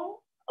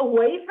control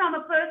away from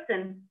a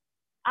person.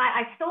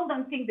 I still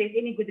don't think there's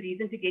any good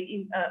reason to get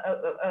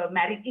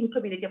married in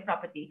community of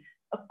property.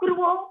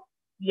 Accrual,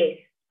 yes.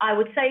 I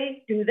would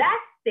say do that,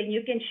 then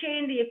you can share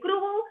in the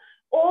accrual.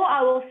 Or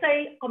I will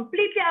say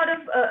completely out of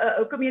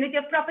a community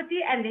of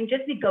property and then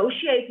just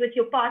negotiate with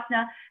your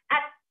partner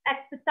at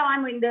at the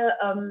time when the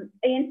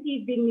ANC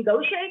is being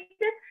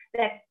negotiated,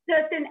 that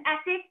certain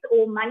assets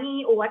or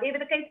money or whatever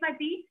the case might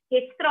be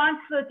gets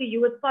transferred to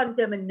you upon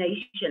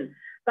termination.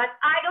 But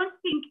I don't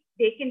think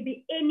there can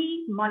be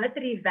any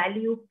monetary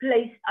value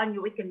placed on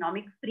your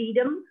economic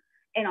freedom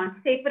and on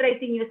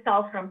separating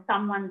yourself from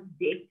someone's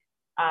debt.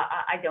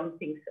 I don't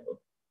think so.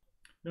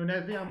 No,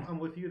 Nazli, I'm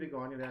with you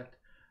regarding that.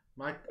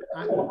 The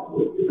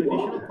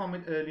additional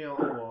comment earlier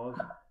on was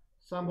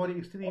somebody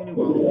extremely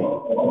wealthy,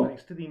 but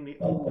extremely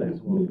old as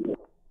well.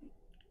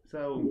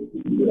 So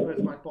the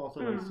person might pass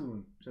away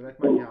soon. So that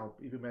might help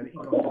if you marry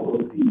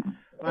incompatibility.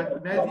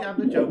 But Nancy, I'm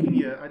not joking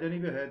here. I don't know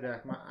if you heard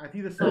that. I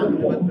think the sound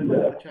is a bit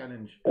of a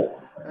challenge.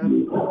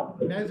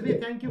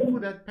 Nazli, thank you for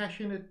that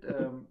passionate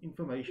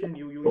information.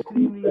 You're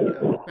extremely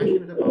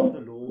passionate about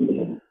the law,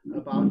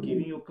 about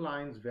giving your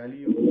clients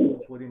value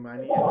for their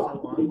money and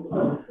so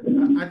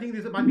on. I think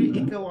there might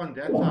be echo on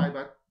that side,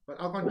 but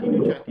I'll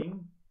continue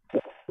chatting.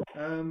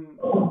 Um,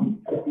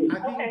 I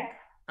think Okay.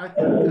 I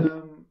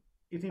think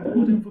it's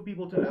important for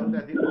people to know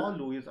that there are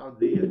lawyers out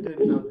there,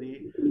 attorneys out there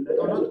that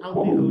are not out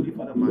there only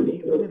for the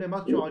money. I mean, they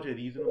must charge a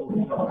reasonable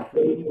fee like for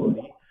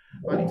anybody.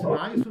 But it's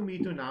nice for me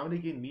to now and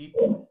again meet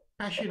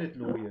passionate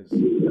lawyers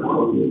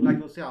like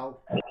yourself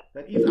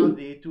that is out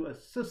there to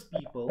assist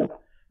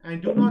people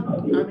and do not.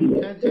 I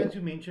mean, as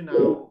you mentioned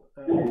now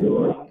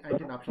regarding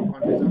antenuptial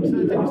contracts, I'm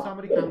certain if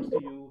somebody comes to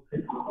you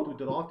to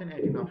draft an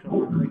antenuptial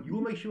contract, you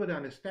will make sure they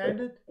understand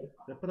it,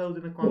 the pros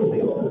and the cons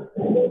thereof,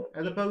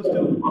 as opposed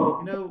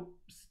to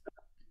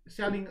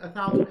selling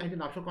 1,000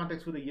 antenuptial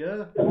contracts for the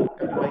year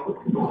and you make,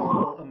 for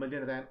example, R1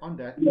 million on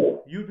that.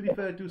 You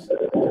prefer to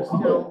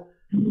sell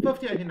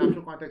 50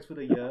 antenuptial contracts for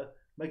the year,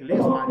 make less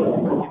money,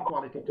 but give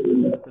quality to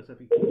the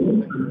specific people.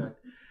 Thank you for that.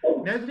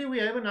 Nazli, we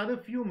have another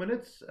few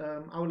minutes.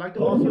 I would like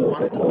to ask you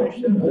one or two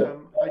questions.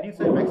 I did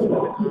say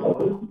maximum an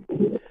hour.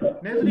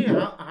 Nazli,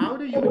 how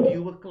do you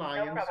deal with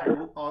clients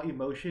who are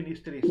emotionally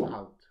stressed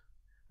out?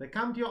 They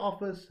come to your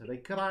office, they're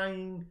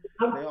crying,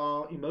 they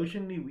are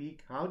emotionally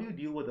weak. How do you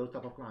deal with those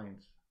type of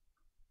clients?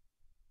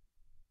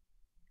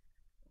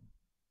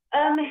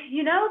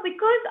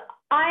 Because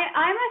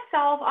I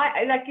myself,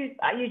 I like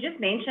you just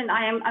mentioned,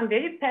 I'm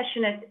very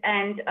passionate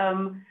and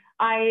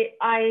I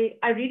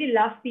really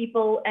love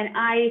people and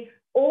I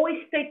always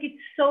take it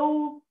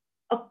so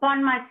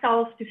upon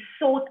myself to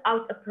sort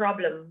out a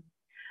problem.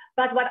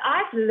 But what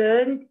I've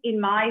learned in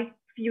my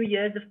few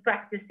years of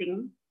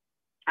practicing,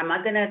 I'm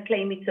not going to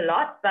claim it's a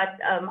lot, but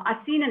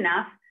I've seen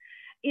enough,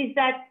 is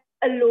that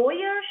a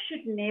lawyer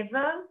should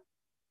never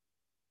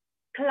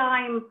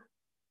climb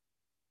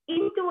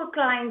into a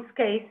client's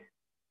case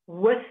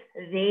with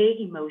their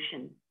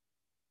emotions.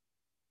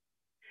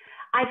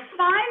 I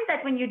find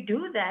that when you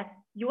do that,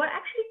 you are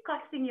actually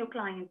costing your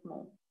client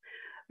more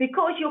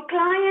because your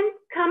clients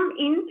come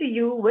into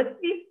you with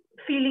these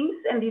feelings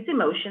and these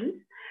emotions.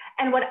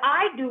 And what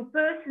I do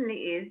personally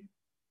is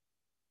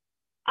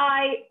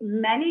I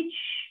manage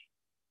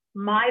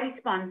my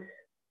response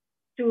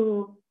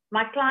to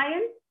my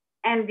client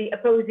and the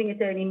opposing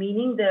attorney,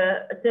 meaning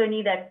the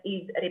attorney that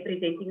is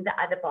representing the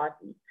other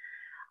party.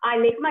 I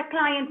let my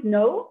client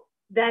know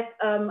that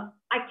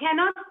I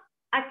cannot,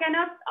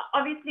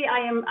 obviously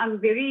I'm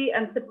very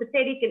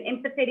sympathetic and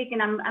empathetic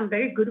and I'm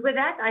very good with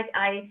that.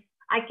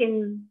 I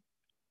can,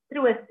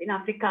 through it in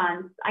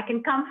Afrikaans, I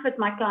can comfort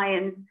my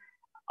clients,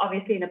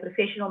 obviously in a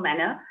professional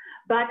manner,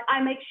 but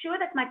I make sure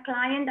that my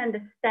client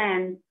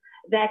understands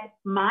that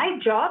my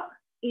job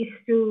is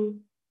to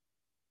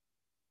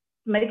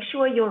make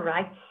sure your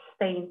rights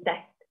stay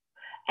intact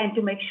and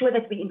to make sure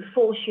that we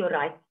enforce your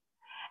rights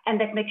and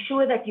that make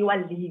sure that you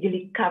are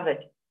legally covered.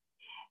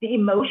 The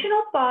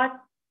emotional part,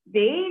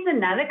 there is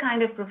another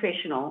kind of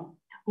professional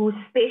who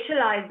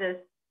specializes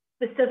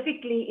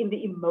specifically in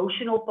the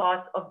emotional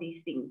part of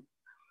these things.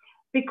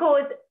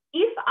 Because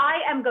if I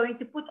am going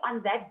to put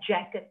on that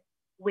jacket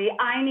where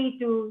I need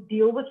to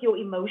deal with your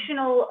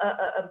emotional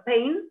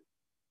pain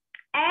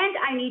and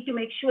I need to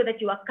make sure that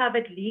you are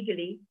covered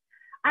legally,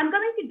 I'm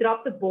going to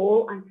drop the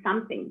ball on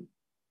something.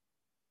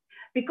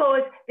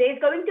 Because there's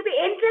going to be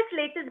endless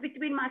letters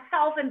between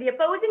myself and the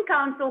opposing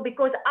counsel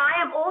because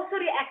I am also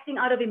reacting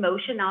out of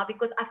emotion now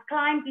because I've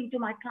climbed into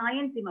my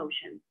client's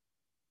emotions.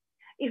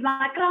 If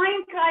my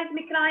client cries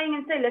me crying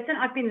and say, listen,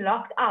 I've been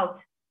locked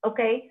out,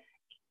 okay?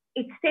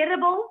 It's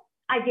terrible.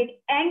 I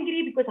get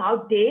angry because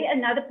how dare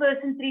another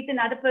person treat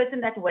another person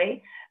that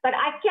way. But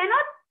I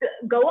cannot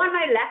go on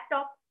my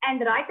laptop and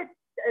write a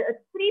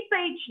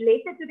 3-page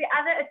letter to the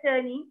other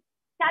attorney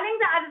telling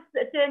the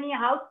other attorney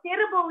how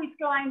terrible his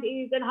client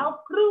is and how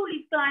cruel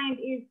his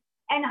client is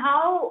and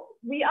how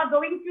we are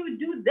going to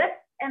do this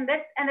and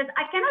this and this.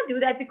 I cannot do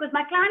that because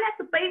my client has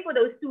to pay for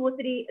those 2 or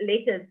 3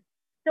 letters.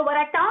 So what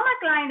I tell my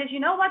client is, you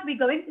know what, we're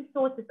going to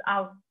sort this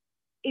out.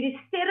 It is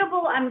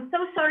terrible. I'm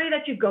so sorry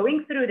that you're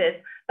going through this,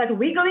 but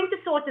we're going to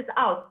sort this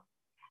out.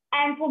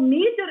 And for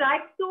me to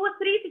write 2 or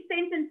 3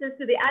 sentences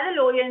to the other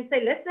lawyer and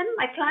say, listen,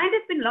 my client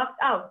has been locked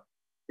out.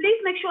 Please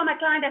make sure my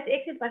client has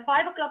exit by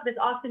 5 o'clock this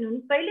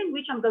afternoon, failing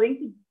which I'm going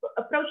to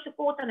approach the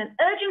court on an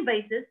urgent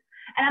basis,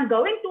 and I'm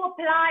going to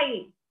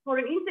apply for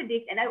an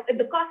interdict, and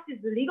the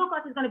legal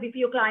cost is going to be for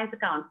your client's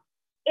account.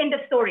 End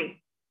of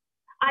story.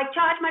 I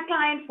charge my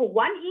client for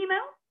one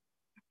email,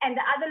 and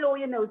the other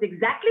lawyer knows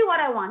exactly what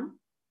I want,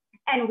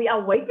 and we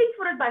are waiting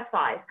for it by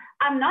 5.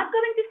 I'm not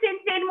going to send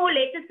 10 more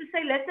letters to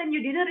say, listen,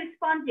 you didn't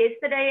respond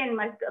yesterday,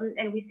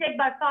 and we said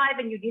by 5,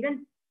 and you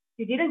didn't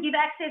give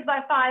access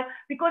by 5,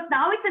 because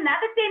now it's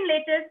another 10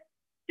 letters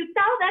to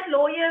tell that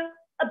lawyer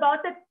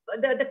about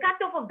the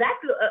cutoff of that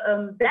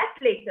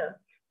letter.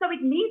 So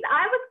it means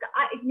I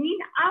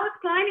was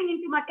climbing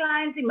into my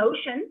client's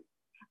emotions.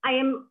 I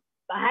am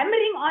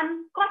hammering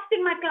on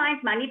costing my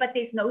client money, but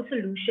there's no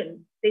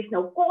solution. There's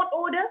no court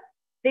order.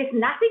 There's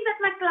nothing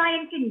that my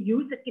client can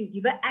use that can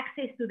give her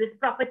access to this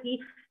property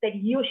that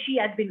he or she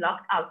has been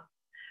locked out.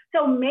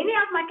 So many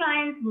of my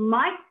clients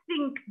might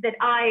think that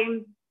I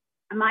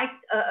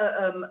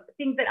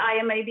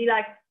am maybe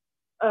like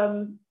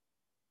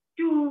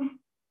too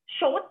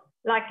short.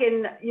 Like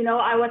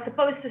I was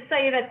supposed to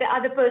say that the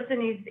other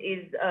person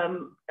is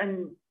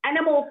an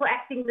animal for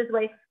acting this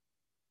way.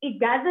 It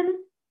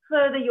doesn't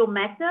further your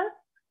matter.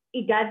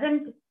 In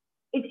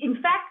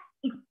fact,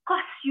 it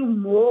costs you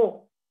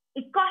more.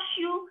 It costs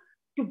you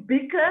to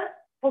bicker,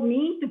 for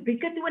me to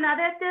bicker to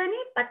another attorney,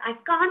 but I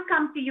can't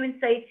come to you and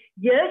say,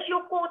 here's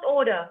your court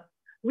order.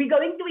 We're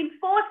going to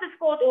enforce this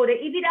court order.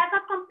 If he does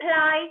not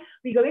comply,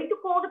 we're going to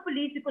call the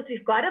police because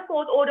we've got a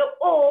court order,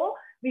 or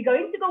we're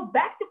going to go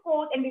back to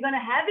court and we're going to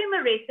have him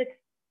arrested.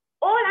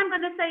 All I'm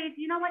going to say is,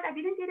 you know what, I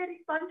didn't get a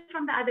response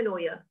from the other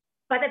lawyer.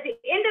 But at the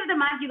end of the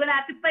month, you're going to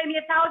have to pay me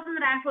 1,000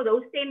 Rand for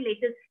those 10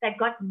 letters that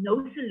got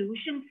no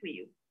solution for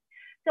you.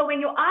 So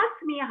when you ask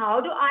me, how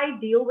do I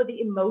deal with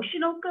the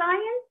emotional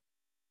clients?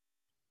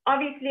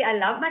 Obviously, I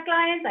love my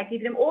clients. I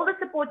give them all the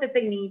support that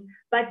they need,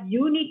 but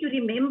you need to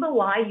remember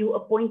why you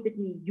appointed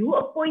me. You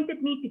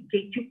appointed me to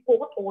get you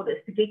court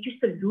orders, to get you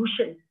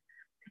solutions.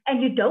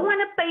 And you don't want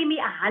to pay me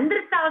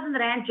 100,000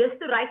 Rand just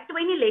to write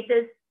 20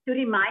 letters to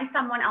remind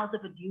someone else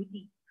of a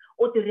duty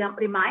or to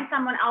remind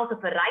someone else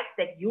of a right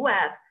that you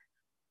have.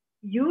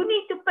 You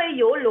need to pay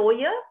your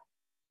lawyer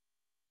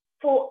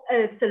for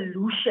a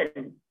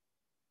solution.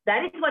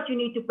 That is what you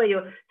need to pay.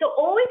 So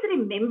always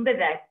remember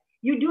that.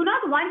 You do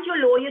not want your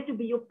lawyer to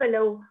be your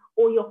pillow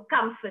or your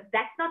comfort.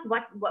 That's not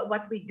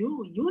what we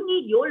do. You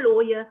need your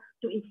lawyer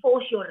to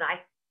enforce your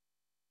rights.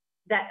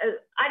 That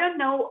I don't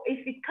know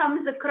if it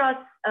comes across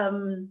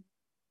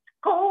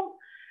cold,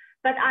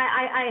 but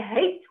I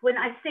hate when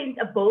I send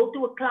a bill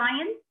to a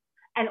client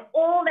and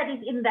all that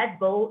is in that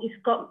bill is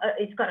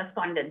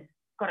correspondence.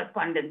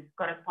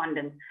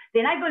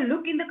 Then I go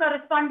look in the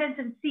correspondence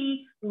and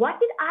see, what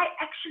did I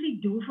actually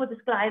do for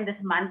this client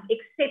this month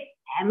except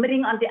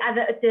hammering on the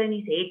other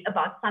attorney's head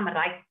about some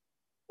rights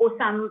or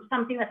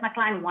something that my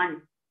client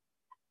wants.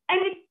 And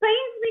it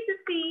pains me to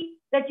see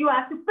that you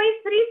have to pay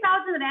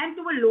 3,000 Rand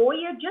to a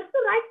lawyer just to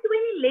write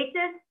 20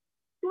 letters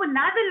to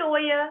another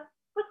lawyer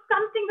for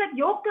something that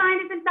your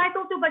client is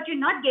entitled to, but you're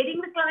not getting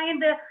the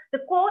client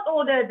the court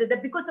order,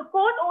 because the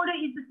court order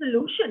is the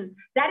solution.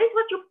 That is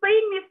what you're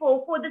paying me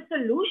for the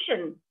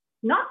solution,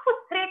 not for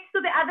threats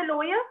to the other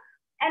lawyer.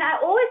 And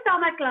I always tell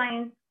my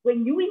clients,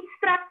 when you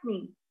instruct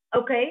me,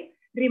 okay,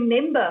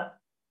 remember,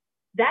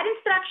 that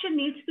instruction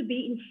needs to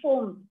be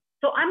informed.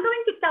 So I'm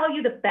going to tell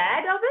you the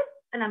bad of it,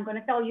 and I'm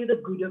going to tell you the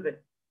good of it.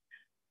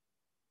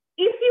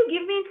 If you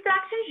give me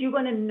instructions, you're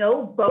going to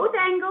know both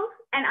angles,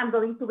 and I'm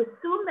going to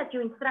assume that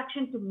your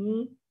instruction to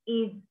me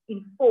is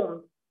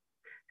informed.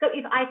 So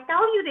if I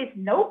tell you there's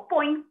no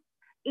point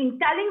in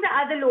telling the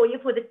other lawyer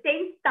for the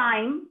 10th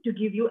time to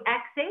give you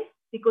access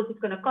because it's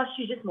going to cost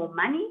you just more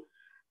money,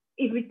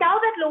 if we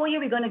tell that lawyer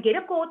we're going to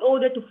get a court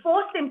order to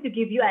force them to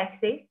give you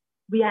access,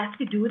 we have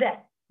to do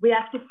that. We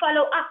have to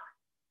follow up.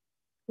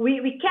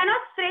 We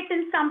cannot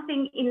threaten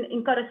something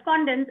in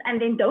correspondence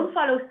and then don't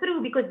follow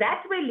through, because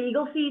that's where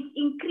legal fees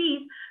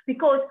increase,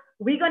 because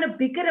we're going to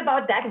bicker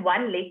about that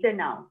one letter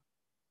now.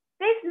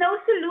 There's no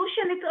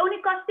solution. It's only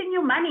costing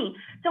you money.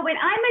 So when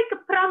I make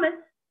a promise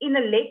in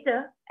a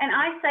letter and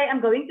I say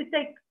I'm going to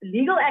take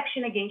legal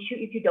action against you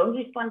if you don't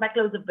respond by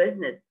close of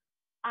business,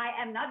 I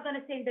am not going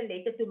to send a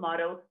letter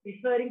tomorrow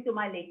referring to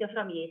my letter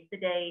from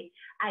yesterday.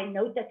 I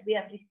note that we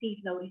have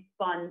received no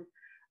response.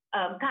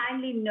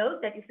 Kindly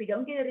note that if we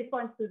don't get a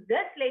response to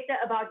this letter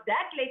about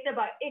that letter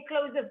by a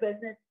close of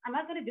business, I'm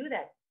not going to do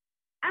that.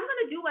 I'm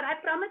going to do what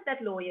I promised that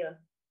lawyer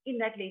in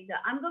that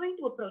letter. I'm going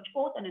to approach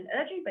court on an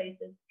urgent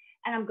basis,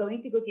 and I'm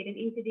going to go get an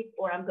interdict,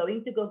 or I'm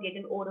going to go get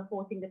an order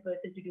forcing the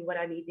person to do what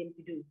I need them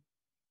to do.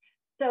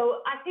 So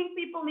I think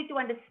people need to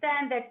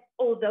understand that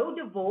although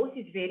divorce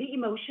is very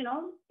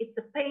emotional, it's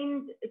a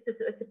pained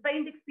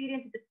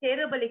experience, it's a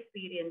terrible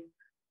experience.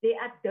 There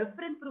are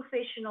different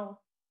professionals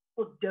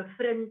for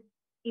different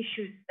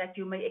issues that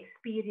you may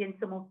experience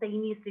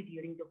simultaneously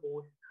during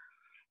divorce.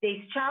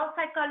 There's child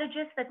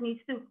psychologists that needs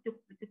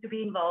to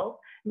be involved,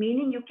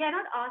 meaning you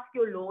cannot ask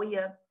your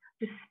lawyer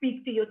to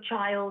speak to your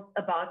child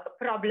about a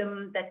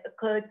problem that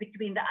occurred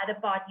between the other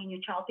party and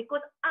your child,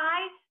 because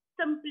I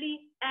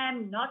simply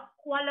am not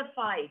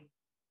qualified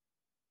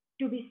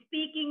to be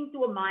speaking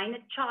to a minor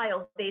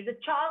child. There's a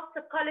child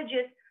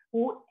psychologist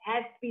who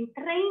has been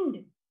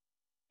trained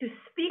to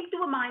speak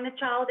to a minor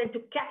child and to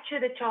capture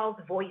the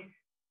child's voice.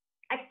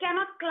 I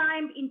cannot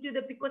climb into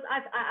the, because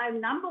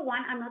I'm number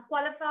one, I'm not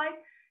qualified.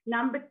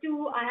 Number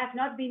two, I have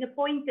not been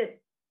appointed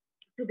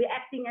to be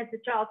acting as a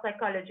child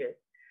psychologist.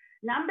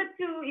 Number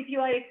two, if you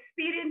are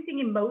experiencing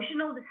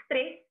emotional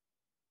distress,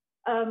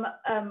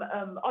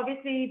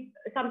 obviously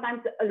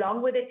sometimes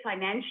along with it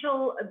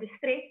financial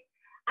distress,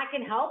 I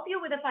can help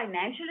you with a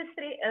financial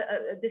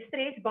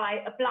distress by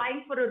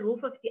applying for a Rule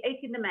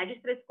 58 in the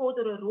Magistrates Court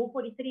or a Rule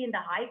 43 in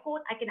the High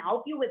Court. I can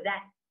help you with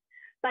that.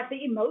 But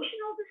the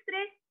emotional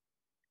distress,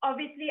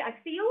 obviously I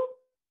feel,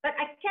 but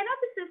I cannot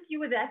assist you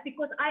with that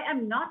because I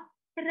am not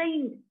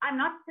trained. I'm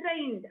not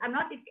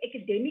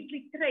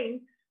academically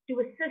trained to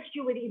assist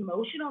you with the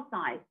emotional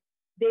side.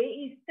 There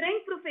is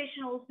trained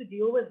professionals to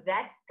deal with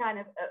that kind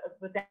of,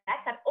 but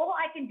all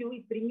I can do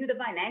is bring you the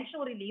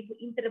financial relief for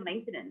interim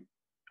maintenance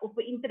or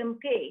for interim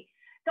care.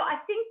 So I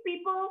think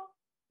people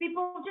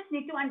just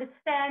need to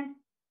understand,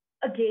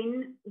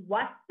 again,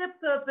 what the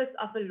purpose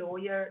of a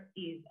lawyer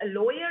is. A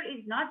lawyer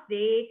is not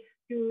there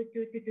to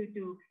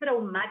throw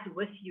mud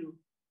with you,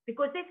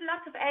 because there's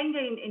lots of anger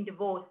in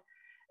divorce.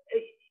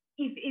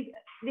 If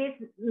there's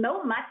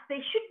no mud,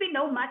 there should be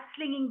no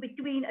mudslinging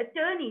between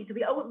attorneys.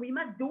 We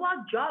must do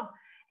our job,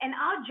 and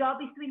our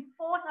job is to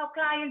enforce our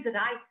clients'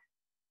 rights.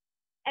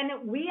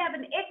 And we have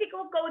an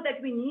ethical code that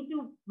we need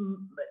to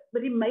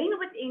remain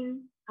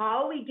within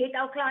how we get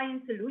our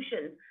client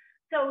solutions.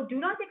 So do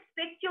not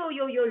expect your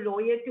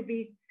lawyer to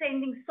be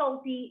sending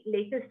salty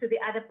letters to the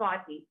other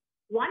party.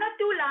 1 or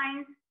 2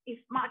 lines. If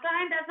my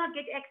client does not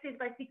get access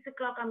by 6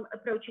 o'clock, I'm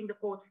approaching the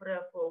court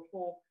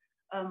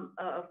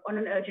on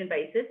an urgent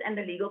basis, and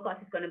the legal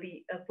cost is going to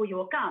be for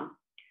your account.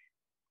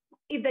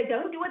 If they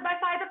don't do it by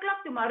 5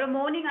 o'clock tomorrow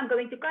morning, I'm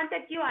going to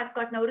contact you. I've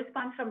got no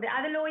response from the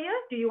other lawyer.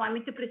 Do you want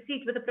me to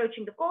proceed with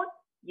approaching the court?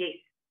 Yes.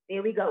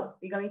 There we go.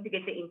 We're going to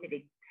get the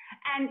interdict.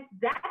 And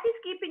that is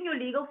keeping your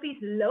legal fees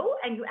low,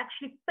 and you're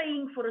actually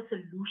paying for a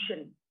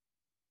solution.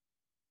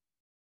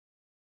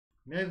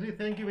 Nazli,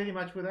 thank you very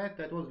much for that.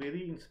 That was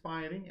very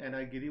inspiring, and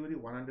I agree with you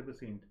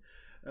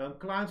 100%.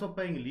 Clients are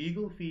paying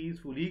legal fees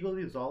for legal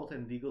results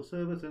and legal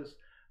services.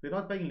 They're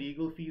not paying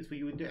legal fees for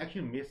you to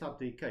actually mess up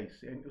their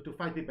case and to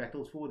fight their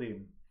battles for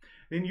them.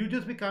 Then you're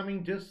just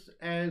becoming just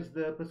as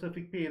the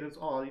Pacific parents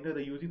are. You know,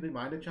 they're using the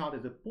minor child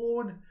as a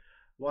pawn.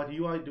 What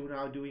you are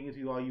doing is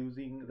they are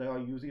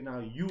using now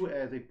you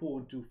as a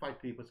pawn to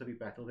fight their Pacific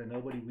battles, and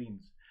nobody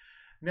wins.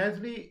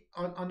 Nazli,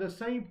 on the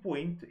same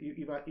point,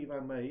 if I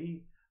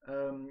may,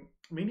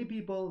 many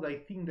people, they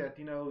think that,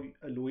 you know,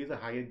 a lawyer is a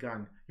hired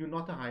gun. You're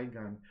not a hired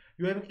gun.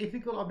 You have an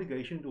ethical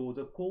obligation towards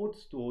the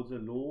courts, towards the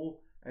law,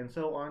 and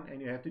so on,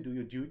 and you have to do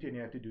your duty and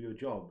you have to do your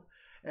job.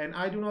 And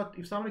I do not,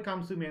 if somebody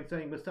comes to me and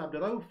saying, Mr.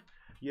 Abduroaf,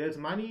 here's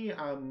money,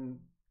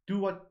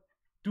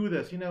 do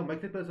this, you know,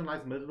 make the person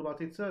life miserable, I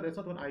said, sir, that's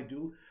not what I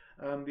do.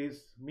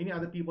 There's many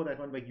other people that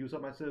want to make use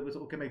of my service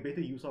or can make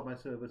better use of my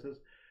services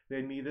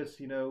than me, this,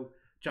 you know,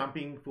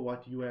 jumping for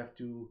what you have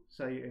to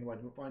say and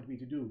what you want me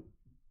to do.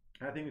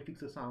 I think we fix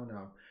the sound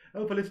now.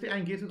 Oh, Felicity, I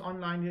guess is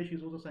online here.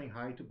 She's also saying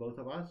hi to both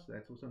of us.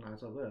 That's also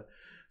nice of her.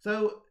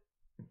 So,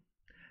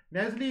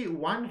 Nazli,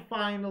 one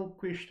final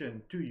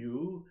question to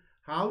you.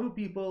 How do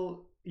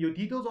people, your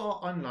details are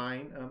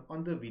online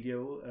on the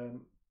video.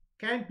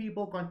 Can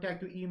people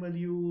contact you, email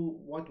you?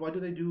 What do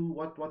they do?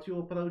 What's your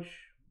approach?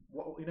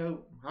 You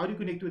know, how do you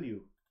connect with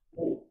you?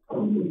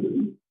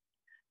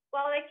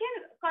 Well, they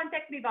can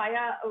contact me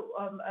via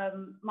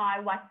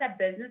my WhatsApp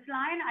business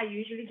line. I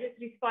usually just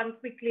respond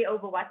quickly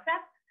over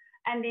WhatsApp,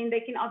 and then they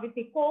can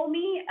obviously call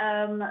me.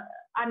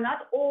 I'm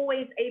not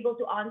always able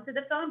to answer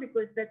the phone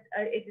because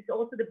it is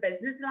also the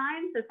business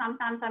line. So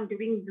sometimes I'm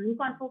doing Zoom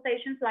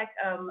consultations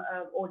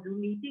or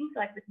Zoom meetings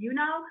like with you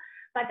now,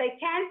 but they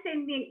can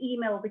send me an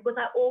email because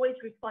I always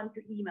respond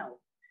to emails.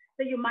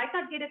 So you might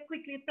not get a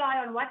quick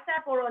reply on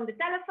WhatsApp or on the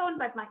telephone,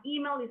 but my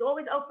email is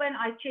always open.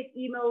 I check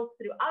emails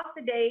throughout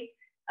the day.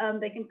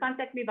 They can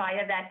contact me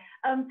via that.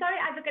 Sorry,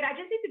 Advocate, I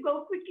just need to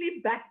go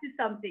quickly back to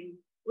something.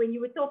 When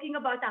you were talking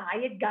about a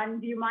hired gun,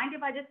 do you mind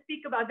if I just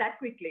speak about that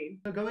quickly?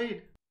 Go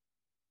ahead.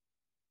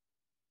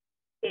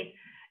 Yes.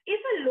 If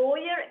a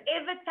lawyer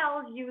ever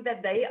tells you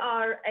that they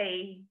are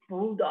a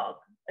bulldog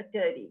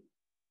attorney,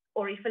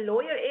 or if a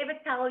lawyer ever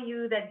tells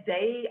you that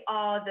they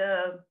are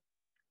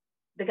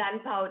the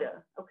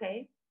gunpowder,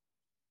 okay?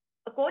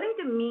 According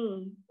to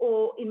me,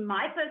 or in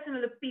my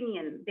personal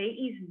opinion,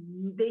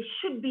 there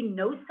should be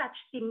no such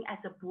thing as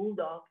a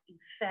bulldog in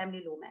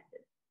family law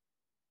matters.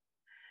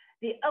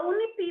 The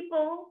only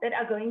people that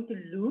are going to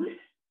lose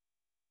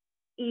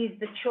is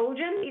the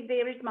children, if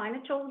there is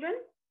minor children,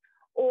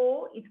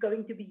 or it's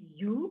going to be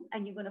you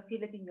and you're going to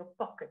feel it in your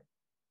pocket,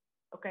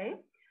 okay?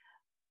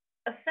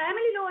 A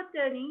family law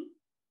attorney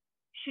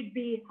should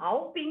be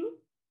helping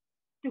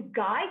to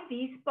guide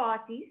these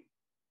parties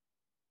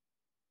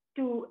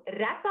to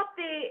wrap up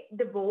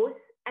their divorce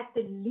at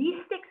the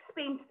least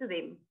expense to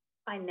them,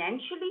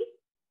 financially,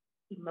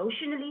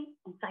 emotionally,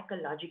 and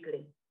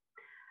psychologically.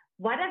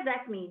 What does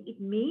that mean? It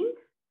means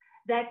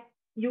that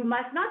you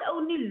must not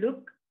only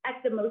look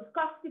at the most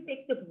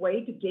cost-effective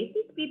way to get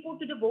these people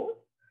to divorce,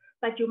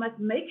 but you must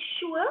make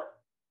sure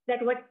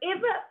that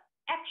whatever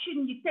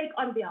action you take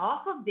on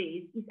behalf of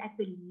theirs is at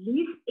the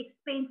least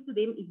expense to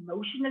them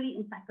emotionally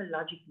and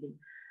psychologically.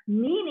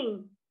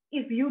 Meaning,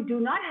 if you do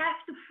not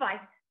have to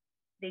fight,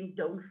 then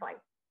don't fight.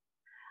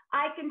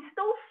 I can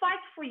still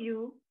fight for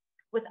you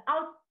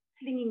without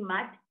slinging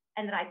mud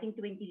and writing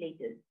 20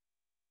 letters.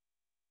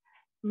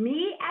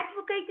 Me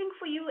advocating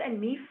for you and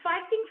me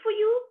fighting for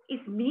you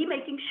is me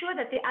making sure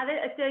that the other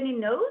attorney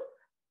knows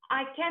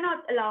I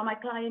cannot allow my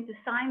client to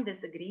sign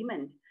this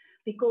agreement,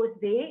 because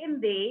there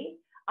and there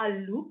are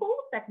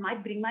loopholes that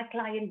might bring my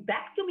client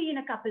back to me in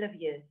a couple of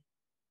years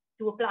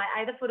to apply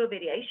either for a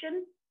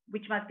variation,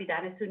 which must be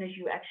done as soon as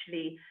you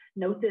actually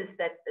notice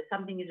that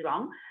something is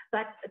wrong,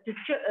 but to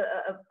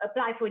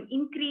apply for an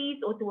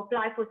increase or to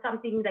apply for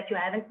something that you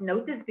haven't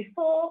noticed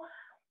before.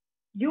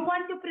 You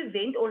want to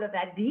prevent all of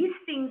that. These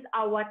things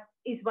are what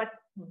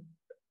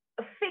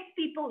affect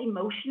people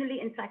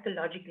emotionally and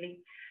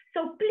psychologically.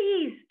 So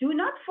please do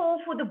not fall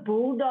for the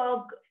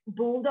bulldog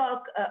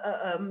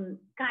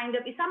kind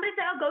of, if somebody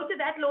says, oh, go to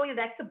that lawyer,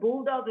 that's a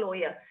bulldog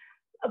lawyer.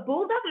 A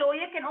bulldog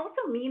lawyer can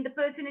also mean the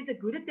person is a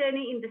good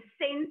attorney in the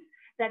sense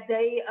that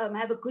they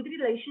have a good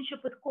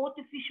relationship with court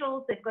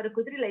officials, they've got a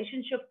good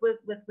relationship with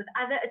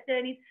other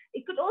attorneys.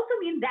 It could also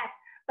mean that,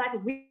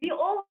 but we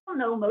all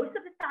know most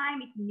of the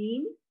time it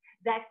means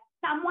that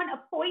someone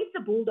appoints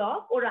a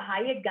bulldog or a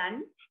hired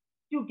gun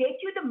to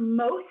get you the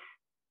most,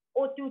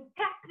 or to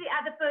tax the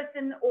other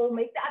person or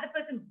make the other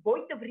person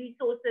void of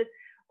resources,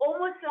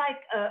 almost like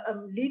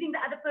leaving the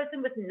other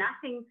person with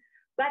nothing.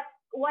 But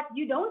what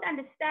you don't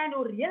understand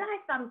or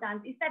realize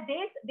sometimes is that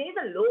there's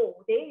a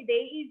law, there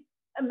is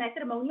a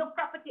Matrimonial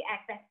Property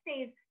Act that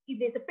says if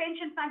there's a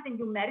pension fund and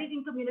you're married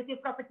in community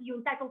of property, you're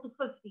entitled to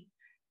 50.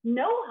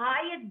 No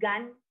hired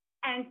gun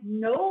and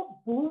no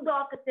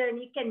bulldog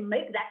attorney can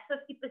make that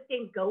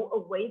 50% go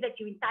away that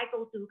you're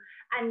entitled to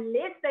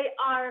unless they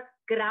are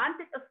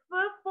granted a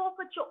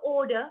forfeiture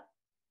order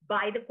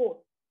by the court.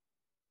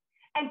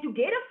 And to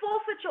get a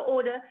forfeiture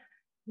order,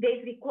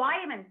 there's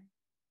requirements.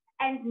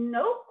 And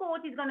no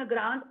court is going to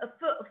grant a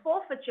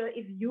forfeiture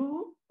if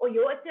you or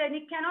your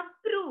attorney cannot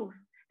prove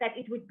that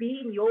it would be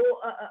in your,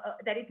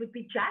 that it would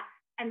be just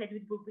and that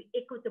it would be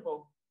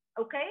equitable.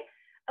 Okay?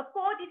 A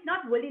court is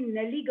not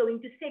willy-nilly going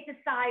to set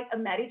aside a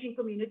marriage in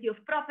community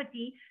of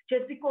property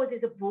just because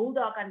there's a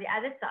bulldog on the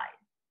other side.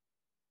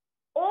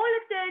 All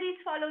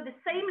attorneys follow the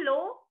same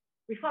law.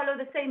 We follow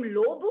the same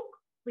law book.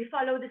 We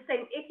follow the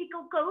same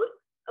ethical code.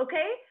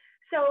 Okay?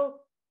 So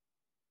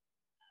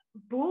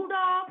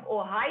bulldog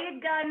or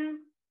hired gun,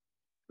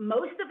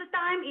 most of the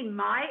time in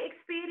my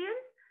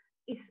experience,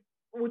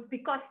 would be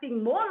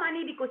costing more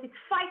money because it's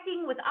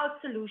fighting without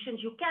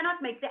solutions. You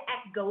cannot make the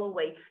act go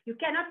away. You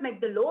cannot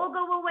make the law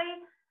go away.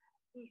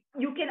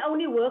 You can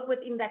only work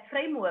within that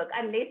framework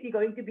unless you're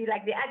going to be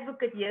like the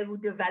advocate here who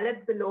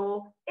develops the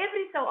law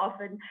every so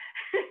often.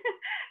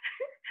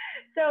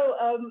 So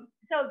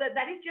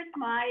that is just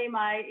my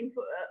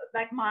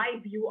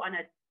view on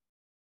it.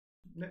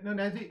 No,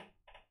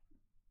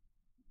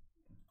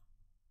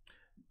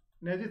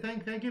 Nazli,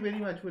 thank you very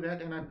much for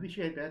that, and I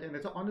appreciate that, and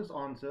it's an honest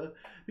answer,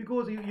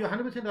 because you're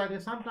 100% right.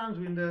 And sometimes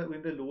when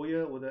the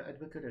lawyer or the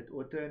advocate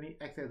or attorney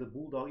acts as a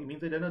bulldog, it means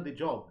they don't know the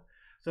job,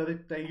 so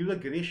that they use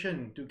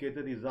aggression to get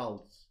the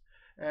results.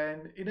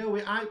 And I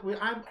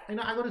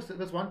got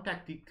this one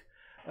tactic.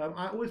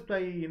 I always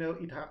play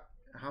it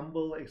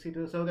humble,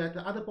 etc., so that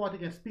the other party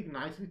can speak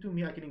nicely to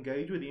me. I can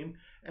engage with him,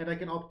 and I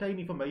can obtain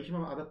information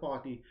from the other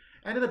party.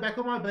 And in the back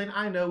of my brain,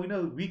 I know,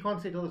 we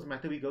can't settle this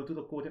matter. We go to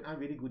the court, and I'm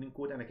very good in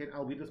court, and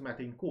I'll win this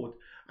matter in court.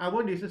 I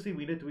won't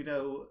necessarily win it,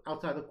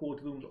 outside the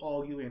courtrooms,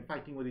 arguing and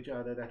fighting with each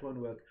other. That won't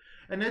work.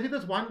 And I think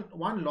there's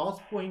one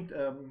last point,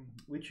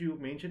 which you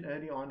mentioned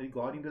early on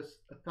regarding this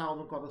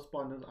 1,000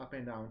 correspondence up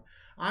and down.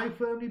 I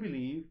firmly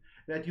believe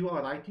that you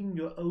are writing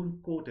your own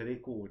court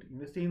record, in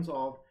the sense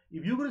of,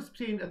 if you're going to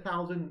send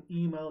 1,000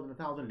 emails and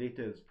 1,000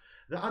 letters,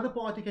 the other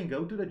party can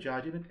go to the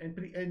judge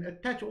and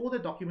attach all the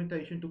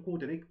documentation to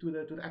court, direct to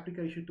the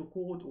application to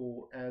court,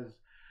 or as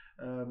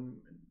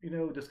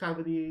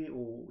discovery,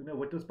 or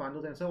witness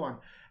bundles and so on.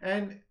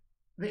 And at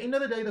the end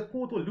of the day, the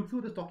court will look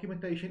through this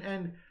documentation,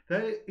 and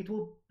it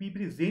will be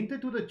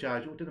presented to the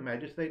judge or to the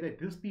magistrate that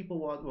these people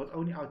was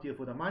only out here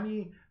for the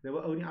money, they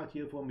were only out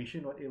here for a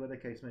mission, whatever the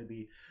case may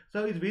be.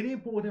 So it's very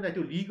important that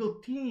your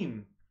legal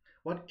team,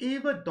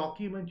 whatever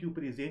document you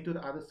present to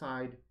the other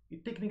side,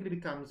 it technically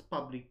becomes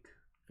public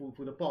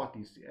for the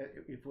parties,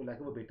 for lack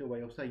of a better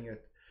way of saying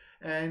it.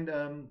 And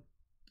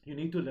you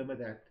need to limit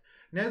that.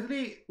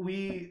 Nazli,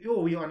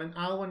 we're on an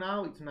hour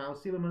now. It's now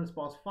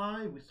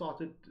 5:07. We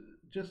started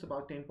just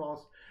about 10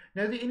 past.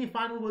 Nazli, any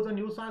final words on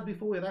your side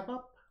before we wrap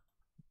up?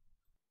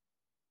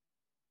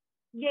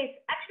 Yes,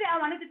 actually, I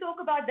wanted to talk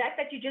about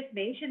that you just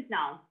mentioned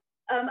now.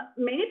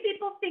 Many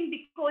people think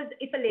because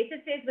if a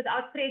letter says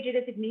without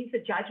prejudice, it means the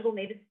judge will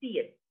never see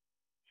it.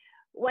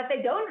 What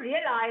they don't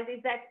realize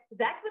is that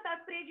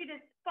without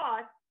prejudice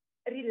part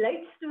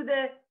relates to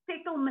the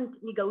settlement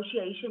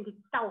negotiations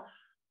itself.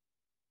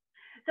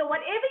 So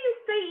whatever you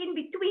say in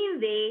between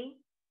there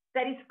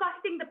that is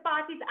costing the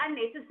parties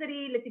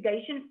unnecessary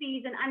litigation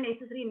fees and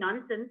unnecessary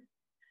nonsense,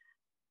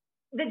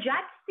 the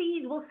judge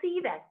will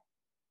see that.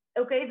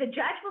 Okay, the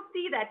judge will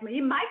see that.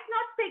 He might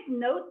not take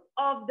note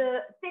of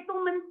the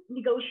settlement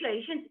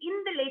negotiations in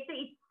the letter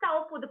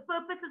itself for the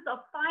purposes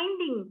of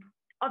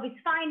its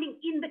finding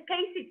in the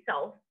case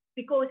itself,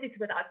 because it's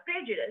without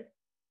prejudice.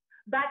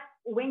 But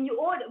when you're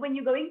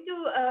going to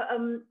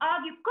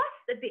argue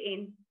costs at the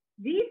end,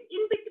 these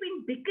in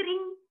between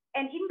bickering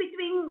and in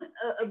between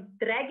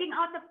dragging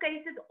out of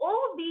cases,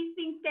 all these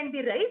things can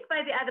be raised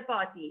by the other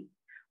party,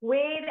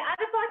 where the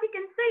other party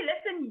can say,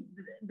 listen,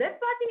 this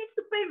party needs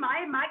to pay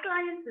my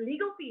client's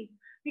legal fees,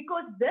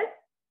 because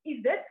if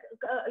this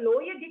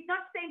lawyer did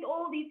not send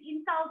all these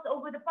insults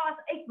over the past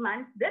 8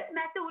 months, this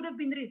matter would have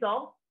been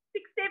resolved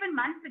 6-7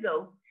 months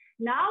ago.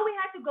 Now we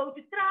had to go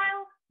to trial.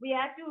 We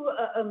had to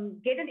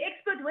get an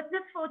expert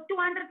witness for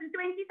 220,000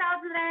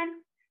 rand.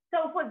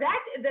 So for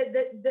that,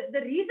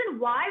 the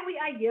reason why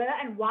we are here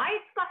and why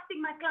it's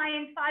costing my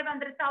client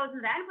 500,000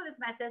 rand for this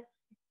matter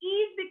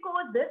is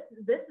because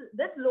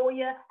this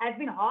lawyer has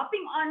been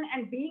harping on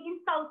and being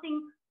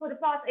insulting for the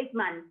past 8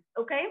 months.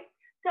 Okay,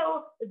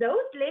 so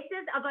those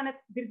letters are going to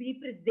be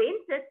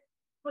presented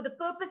for the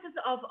purposes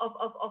of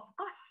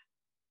cost.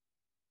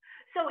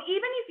 So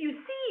even if you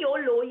see your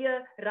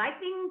lawyer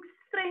writing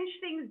strange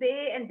things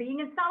there and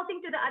being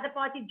insulting to the other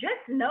party,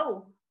 just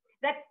know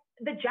that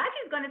the judge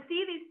is going to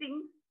see these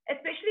things,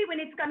 especially when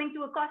it's coming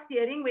to a cost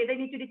hearing where they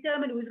need to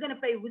determine who's going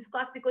to pay whose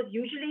cost, because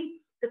usually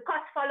the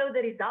costs follow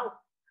the result.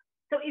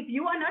 So if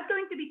you are not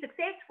going to be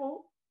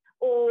successful,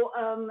 or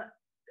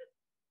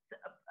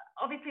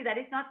obviously that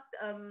is not,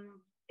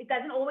 it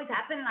doesn't always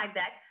happen like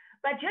that,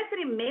 but just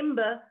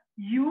remember,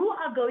 you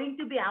are going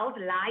to be held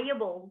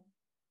liable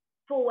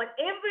for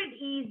whatever it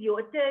is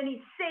your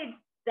attorney said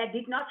that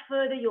did not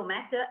further your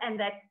matter and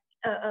that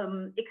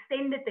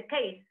extended the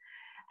case.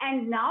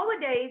 And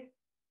nowadays,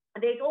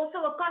 there's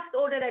also a cost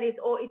order that it's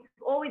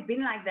always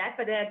been like that,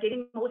 but they're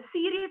getting more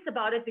serious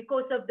about it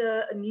because of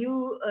the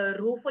new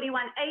Rule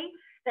 41A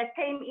that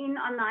came in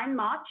on 9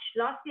 March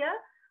last year,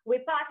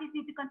 where parties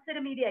need to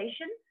consider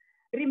mediation.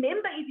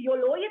 Remember, if your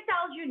lawyer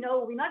tells you,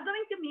 no, we're not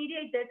going to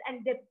mediate this,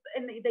 and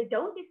they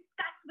don't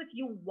discuss with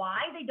you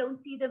why they don't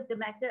see the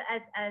matter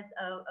as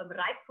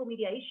ripe for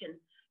mediation,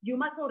 you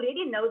must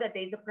already know that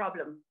there's a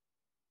problem.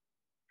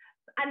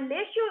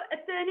 Unless your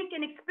attorney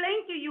can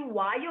explain to you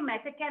why your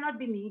matter cannot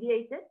be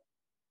mediated,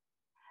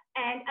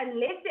 and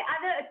unless the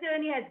other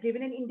attorney has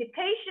given an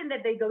indication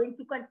that they're going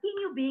to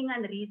continue being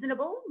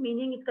unreasonable,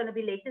 meaning it's going to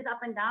be letters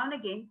up and down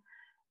again,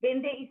 then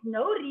there is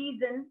no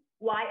reason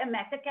why a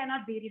matter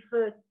cannot be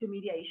referred to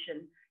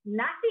mediation.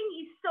 Nothing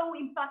is so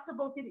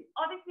impossible to,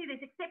 obviously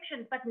there's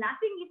exceptions, but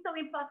nothing is so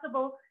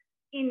impossible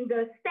in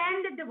the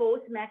standard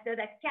divorce matter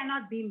that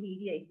cannot be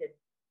mediated.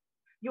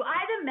 You're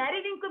either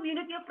married in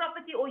community of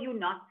property or you're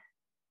not,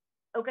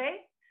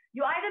 okay?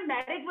 You're either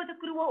married with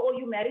accrual or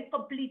you're married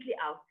completely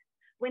out.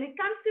 When it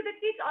comes to the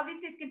kids,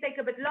 obviously it can take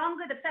a bit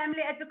longer. The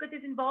family advocate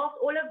is involved,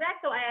 all of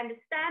that. So I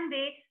understand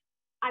there.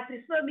 I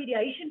prefer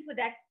mediation for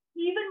that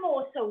even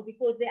more so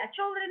because there are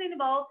children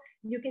involved.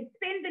 You can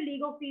spend the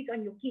legal fees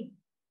on your kids,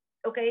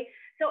 okay?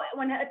 So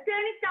when an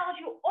attorney tells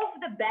you off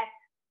the bat,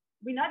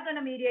 we're not going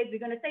to mediate,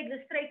 we're going to take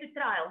this straight to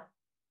trial,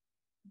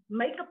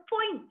 make a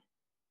point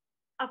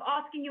of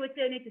asking your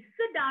attorney to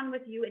sit down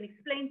with you and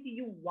explain to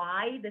you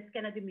why this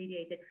cannot be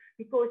mediated.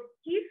 Because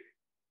if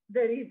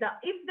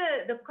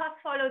the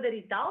costs follow the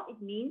result,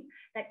 it means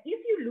that if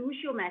you lose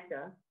your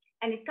matter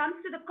and it comes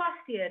to the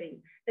cost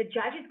hearing, the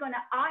judge is going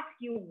to ask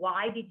you,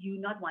 why did you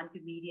not want to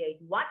mediate?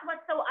 What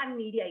was so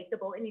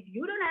unmediatable? And if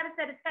you don't have a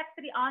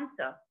satisfactory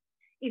answer,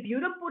 if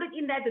you don't put it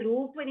in that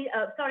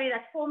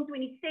that form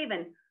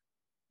 27,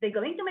 they're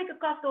going to make a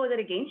cost order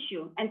against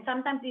you, and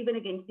sometimes even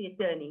against the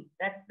attorney.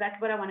 That's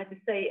what I wanted to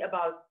say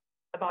about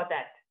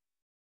that.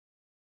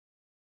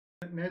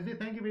 Nazli,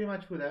 thank you very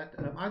much for that.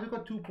 I just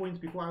got 2 points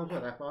before I also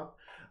wrap up.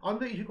 On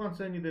the issue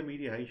concerning the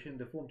mediation,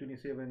 the Form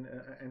 27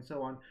 and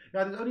so on,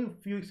 yeah, there's only a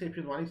few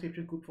exceptions. One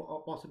exception could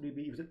possibly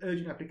be if it's an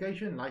urgent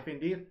application, life and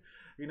death,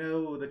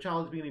 the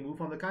child is being removed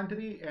from the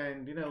country,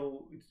 and,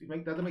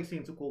 it doesn't make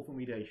sense to call for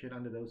mediation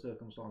under those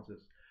circumstances.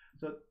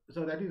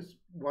 So that is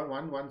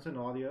one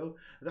scenario.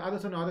 The other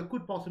scenario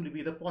could possibly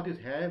be the parties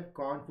have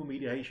gone for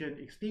mediation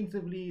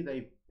extensively.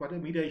 They've got a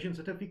mediation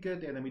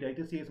certificate and the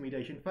mediator says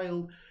mediation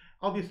failed.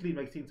 Obviously, it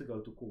makes sense to go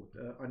to court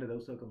under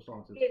those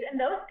circumstances.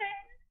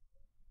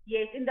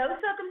 Yes, in those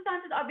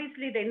circumstances,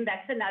 obviously, then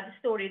that's another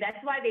story.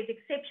 That's why there's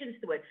exceptions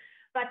to it.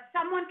 But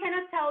someone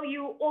cannot tell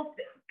you off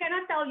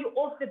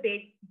the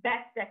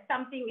bat that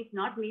something is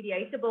not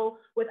mediatable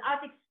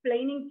without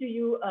explaining to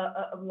you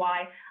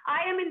why.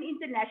 I am an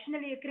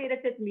internationally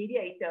accredited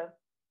mediator.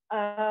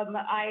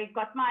 I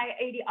got my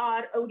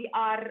ADR,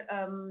 ODR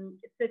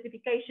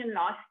certification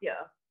last year.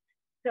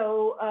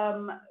 So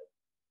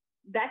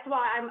that's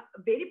why I'm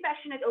very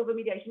passionate over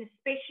mediation,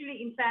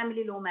 especially in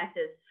family law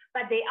matters.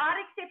 But there are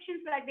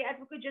exceptions, like the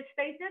advocate just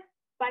stated.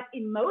 But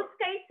in most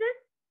cases,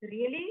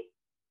 really,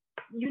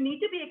 you need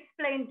to be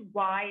explained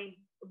why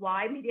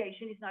why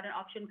mediation is not an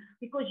option,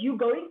 because you're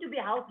going to be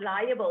held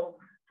liable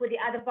for the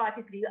other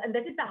party's legal, and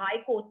this is the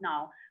High Court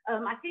now.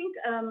 I think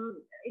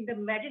in the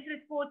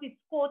Magistrate Court, it's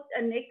called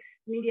a next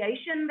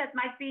mediation that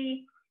might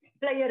play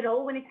a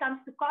role when it comes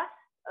to costs.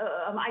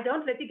 I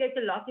don't litigate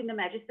a lot in the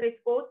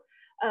Magistrate Court,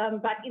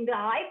 but in the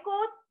High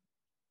Court,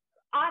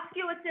 ask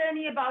your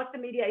attorney about the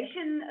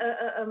mediation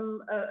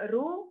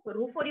rule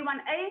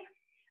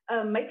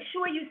 41A. Make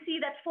sure you see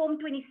that Form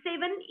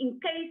 27 in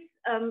case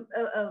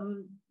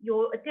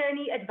your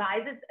attorney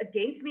advises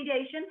against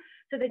mediation,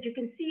 so that you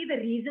can see the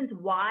reasons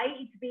why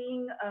it's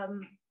being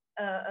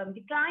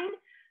declined,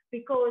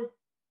 because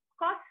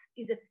cost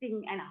is a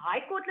thing and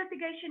High Court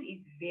litigation is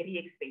very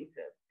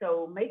expensive.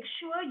 So make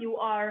sure you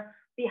are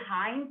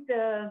behind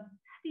the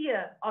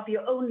steer of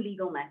your own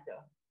legal matter.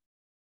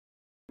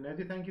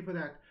 Nazli, thank you for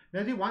that.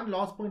 Nazli, one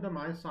last point on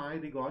my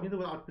side regarding the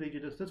without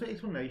prejudice. Just for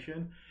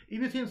explanation,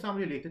 if you send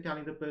somebody a letter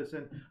telling the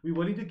person, we're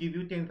willing to give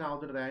you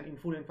 10,000 Rand in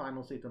full and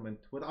final settlement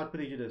without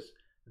prejudice,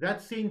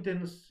 that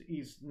sentence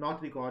is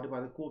not regarded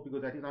by the court,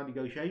 because that is our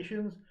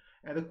negotiations,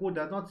 and the court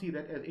does not see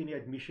that as any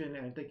admission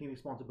and taking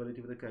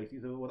responsibility for the case.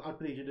 It's a without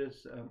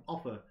prejudice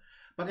offer.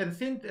 But at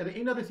the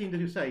end of the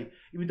sentence, you say,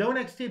 if you don't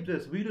accept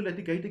this, we will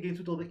litigate against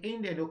you till the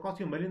end, and it'll cost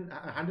you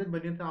 100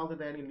 million thousand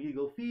Rand in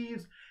legal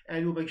fees,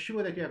 and we'll make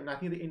sure that you have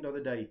nothing at the end of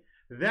the day.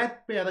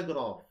 That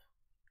paragraph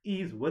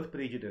is with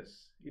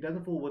prejudice. It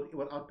doesn't fall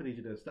without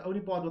prejudice. The only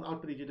part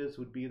without prejudice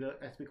would be the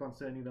aspect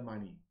concerning the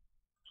money.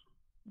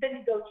 The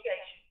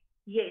negotiation.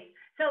 Yes.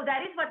 So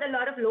that is what a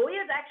lot of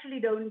lawyers actually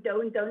don't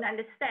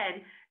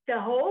understand. The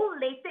whole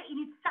letter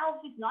in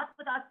itself is not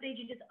without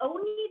prejudice.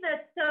 Only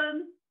the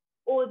terms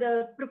or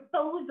the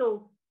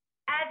proposal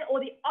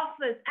or the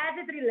offers as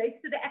it relates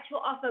to the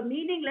actual offer.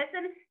 Meaning,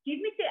 listen,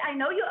 I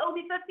know you owe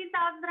me 15,000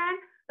 Rand,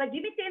 but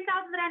give me 10,000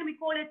 Rand, we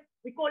call it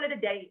a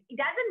day. It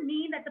doesn't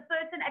mean that the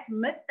person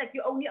admits that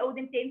you only owe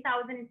them 10,000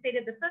 instead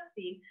of the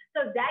 15.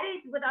 So that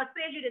is without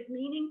prejudice,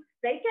 meaning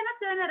they cannot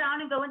turn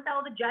around and go and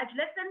tell the judge,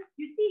 listen,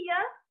 you see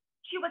here,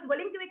 she was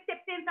willing to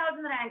accept 10,000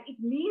 Rand. It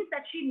means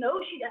that she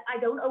knows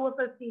I don't owe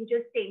her 15,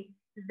 just 10.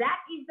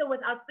 That is the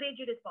without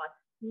prejudice part.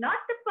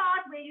 Not the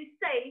part where you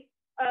say,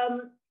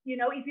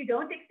 if you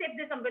don't accept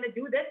this, I'm going to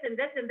do this and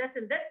this and this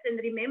and this. And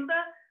remember,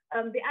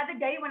 the other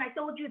day when I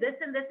told you this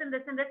and this and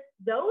this and this,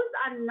 those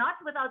are not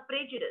without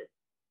prejudice.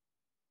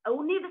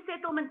 Only the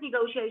settlement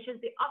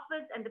negotiations, the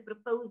offers and the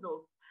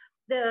proposals.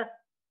 The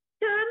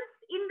terms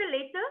in the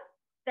letter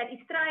that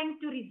is trying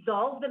to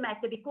resolve the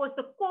matter, because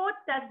the court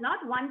does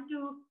not want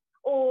to,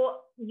 or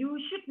you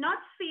should not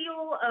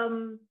feel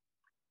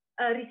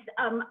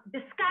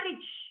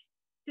discouraged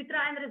to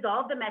try and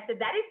resolve the matter.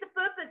 That is the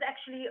purpose,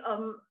 actually.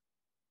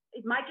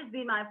 It might just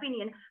be my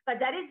opinion,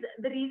 but that is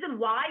the reason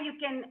why you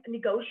can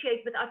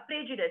negotiate without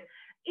prejudice,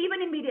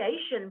 even in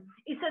mediation,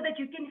 is so that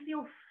you can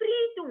feel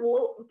free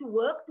to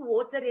work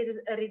towards a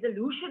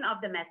resolution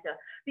of the matter.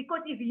 Because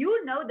if you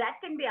know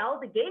that can be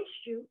held against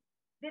you,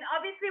 then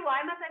obviously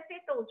why must I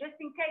settle? Just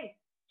in case.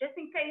 Just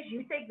in case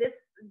you take this,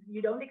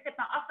 you don't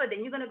accept my offer,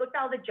 then you're going to go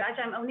tell the judge,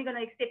 I'm only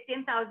going to accept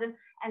 10,000,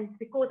 and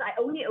because I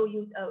only owe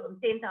you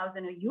 10,000,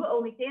 or you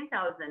owe me 10,000.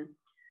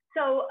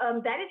 So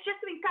that is just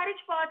to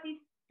encourage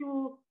parties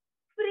to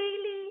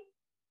freely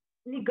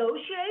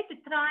negotiate,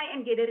 to try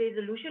and get a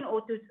resolution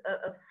or to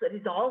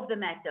resolve the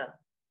matter.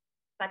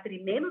 But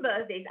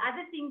remember, there's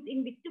other things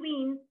in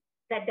between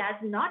that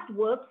does not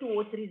work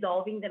towards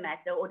resolving the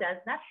matter or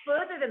does not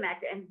further the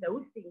matter, and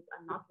those things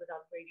are not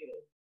without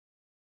prejudice.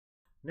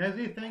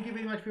 Nazli, thank you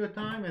very much for your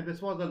time, and this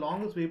was the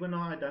longest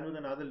webinar I've done with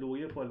another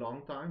lawyer for a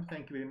long time.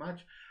 Thank you very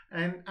much,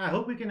 and I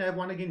hope we can have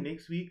one again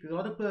next week. There's a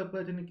lot of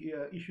pertinent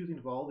issues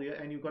involved here,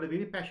 and you've got a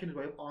very passionate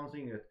way of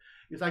answering it.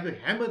 It's like you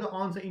hammer the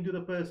answer into the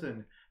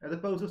person, as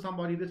opposed to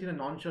somebody that's in a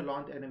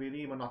nonchalant and a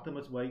very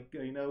monotonous way,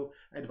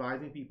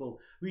 advising people.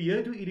 We're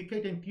here to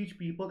educate and teach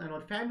people, and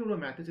what family law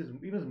matters is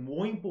even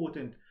more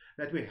important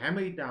that we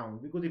hammer it down,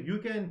 because if you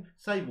can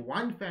save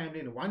one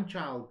family and one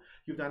child,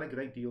 you've done a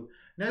great deal.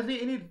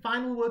 Nazli, any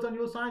final words on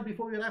your side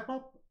before we wrap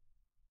up?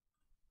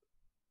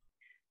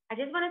 I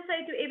just want to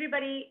say to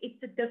everybody,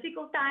 it's a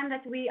difficult time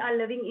that we are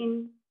living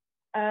in.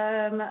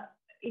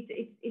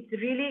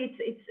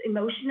 It's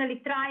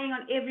emotionally trying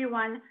on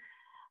everyone.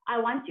 I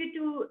want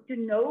you to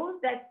know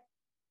that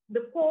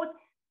the courts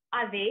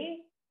are there.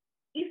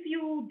 If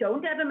you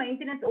don't have a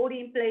maintenance order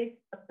in place,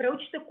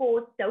 approach the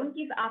court. Don't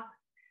give up.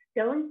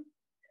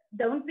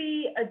 Don't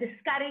be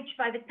discouraged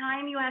by the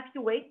time you have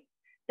to wait.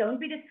 Don't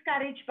be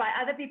discouraged by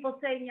other people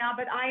saying, yeah,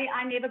 but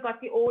I never got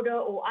the order,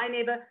 or I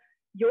never.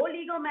 Your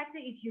legal matter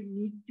is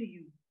unique to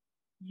you.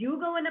 You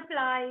go and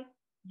apply.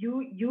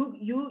 You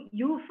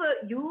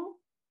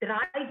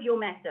drive your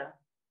matter.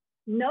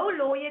 No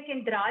lawyer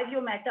can drive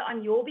your matter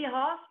on your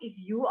behalf if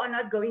you are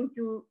not going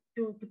to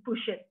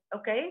push it,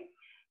 okay?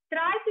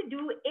 Try to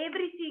do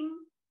everything,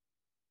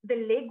 the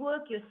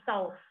legwork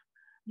yourself.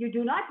 You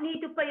do not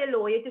need to pay a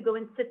lawyer to go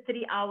and sit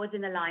 3 hours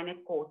in a line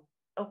at court,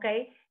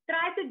 okay?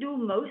 Try to do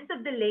most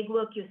of the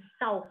legwork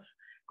yourself.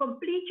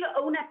 Complete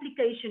your own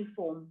application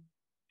form.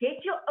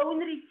 Get your own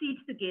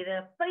receipts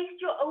together. Paste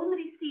your own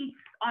receipts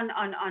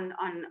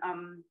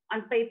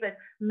on paper.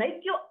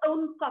 Make your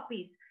own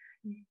copies.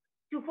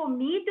 For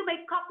me to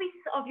make copies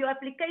of your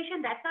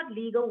application, that's not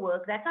legal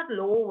work. That's not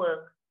law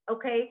work.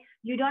 Okay,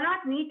 you do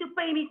not need to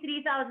pay me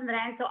 3,000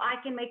 rand so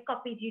I can make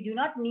copies. You do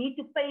not need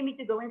to pay me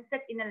to go and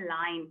sit in a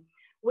line.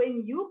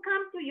 When you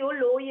come to your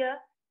lawyer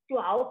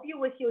to help you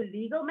with your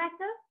legal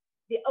matter,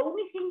 the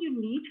only thing you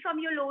need from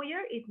your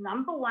lawyer is,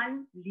 number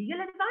one, legal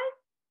advice,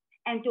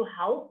 and to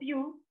help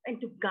you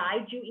and to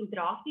guide you in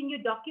drafting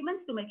your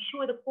documents to make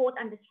sure the court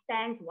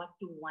understands what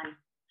you want.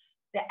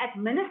 The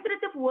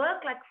administrative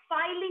work like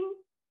filing,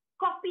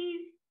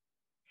 copies,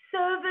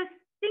 service,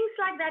 things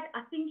like that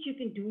are things you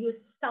can do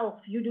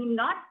yourself. You do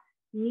not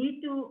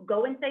need to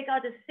go and take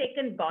out a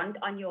second bond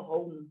on your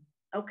home,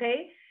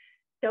 okay?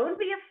 Don't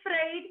be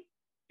afraid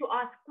to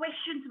ask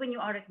questions when you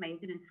are at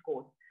maintenance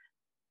court.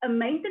 A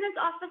maintenance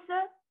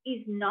officer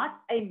is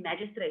not a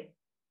magistrate.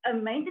 A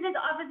maintenance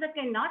officer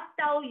cannot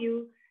tell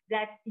you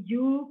that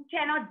you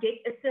cannot get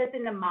a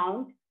certain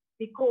amount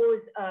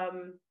because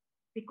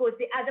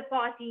the other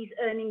party is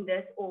earning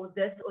this or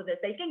this or this.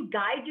 They can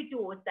guide you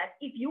towards that.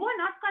 If you are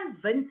not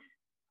convinced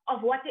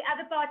of what the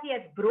other party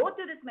has brought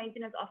to this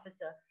maintenance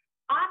officer,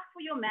 ask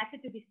for your matter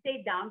to be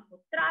set down for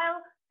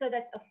trial so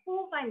that a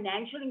full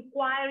financial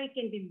inquiry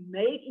can be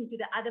made into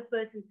the other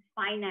person's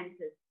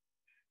finances.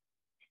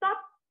 Stop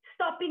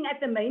stopping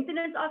at the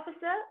maintenance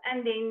officer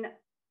and then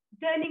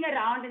turning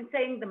around and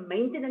saying the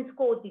maintenance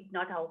court did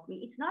not help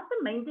me. It's not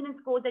the maintenance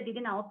court that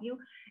didn't help you.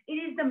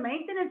 It is the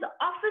maintenance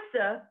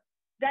officer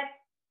that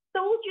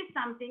told you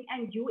something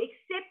and you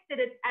accepted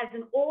it as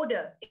an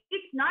order.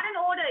 It's not an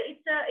order,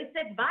 it's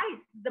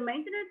advice. The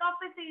maintenance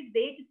officer is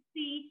there to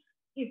see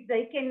if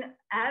they can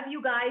have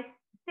you guys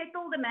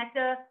settle the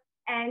matter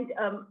and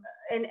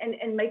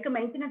make a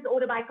maintenance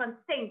order by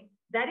consent.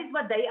 That is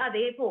what they are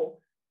there for.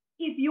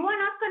 If you are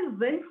not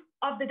convinced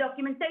of the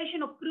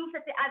documentation or proof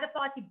that the other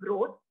party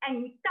brought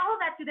and you tell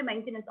that to the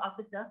maintenance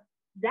officer,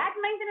 that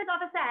maintenance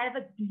officer has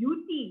a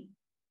duty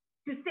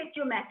to set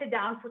your matter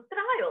down for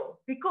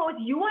trial because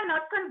you are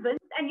not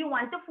convinced and you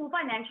want a full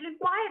financial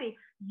inquiry.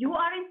 You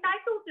are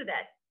entitled to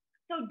that.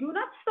 So do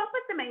not stop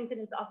at the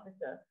maintenance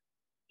officer.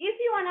 If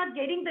you are not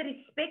getting the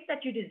respect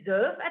that you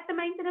deserve at the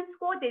maintenance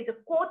court, there's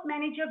a court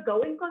manager.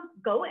 Go and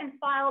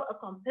file a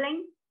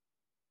complaint.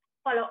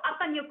 Follow up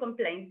on your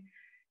complaint.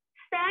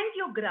 Stand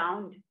your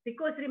ground,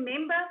 because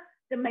remember,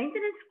 the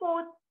maintenance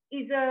court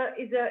is a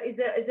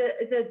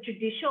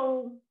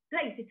judicial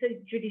place. It's a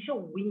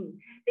judicial wing.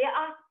 There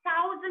are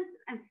thousands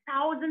and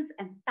thousands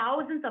and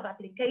thousands of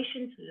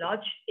applications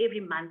lodged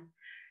every month.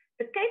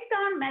 The Cape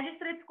Town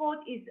Magistrates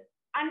Court is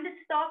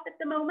understaffed at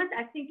the moment.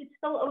 I think it's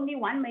still only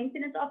one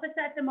maintenance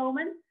officer at the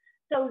moment.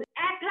 So,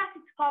 and plus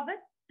it's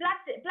COVID, plus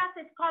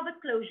it's COVID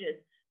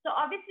closures. So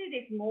obviously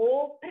there's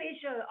more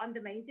pressure on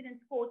the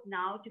maintenance court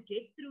now to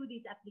get through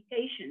these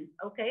applications,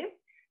 okay?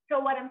 So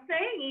what I'm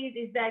saying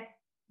is that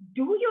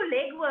do your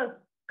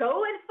legwork,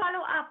 go and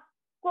follow up,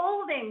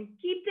 call them,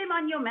 keep them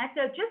on your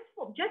matter just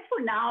for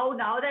now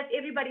that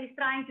everybody's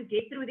trying to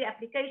get through the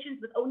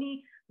applications with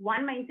only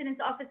one maintenance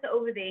officer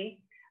over there.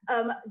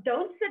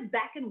 Don't sit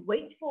back and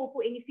wait for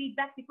any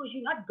feedback, because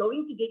you're not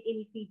going to get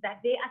any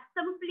feedback. There are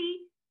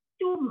simply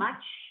too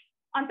much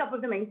on top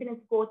of the maintenance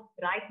court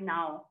right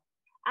now.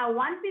 I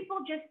want people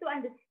just to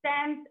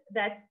understand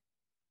that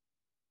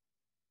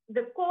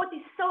the court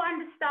is so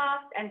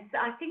understaffed and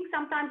I think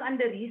sometimes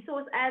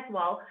under-resourced as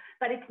well,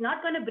 but it's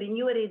not going to bring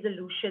you a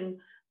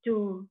resolution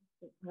to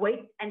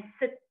wait and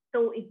sit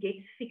till it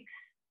gets fixed.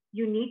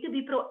 You need to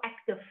be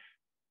proactive.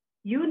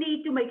 You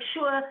need to make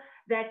sure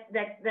that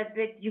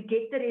you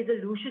get the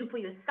resolution for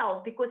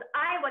yourself, because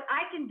what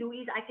I can do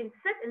is I can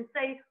sit and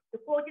say the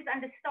court is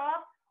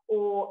understaffed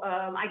or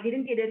I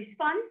didn't get a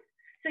response.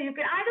 So you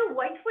can either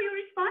wait for your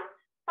response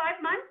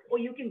 5 months, or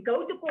you can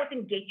go to court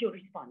and get your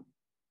response.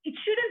 It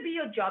shouldn't be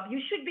your job.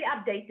 You should be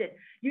updated.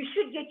 You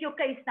should get your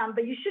case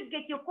number. You should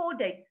get your court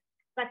date.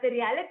 But the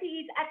reality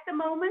is at the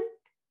moment,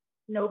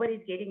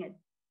 nobody's getting it.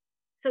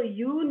 So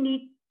you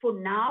need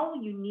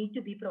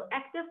to be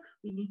proactive.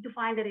 We need to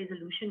find a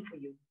resolution for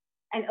you.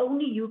 And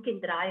only you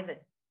can drive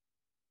it.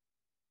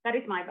 That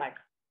is my advice.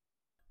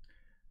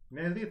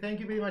 Nazli, thank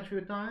you very much for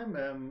your time.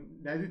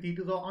 Nazli's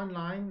details are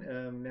online.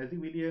 Nazli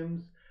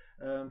Williams,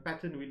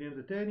 Patton Williams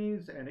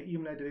Attorneys, and an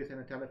email address and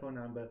a telephone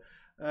number.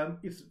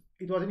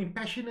 It was an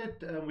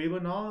impassionate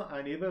webinar.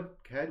 I never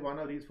had one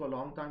of these for a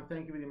long time.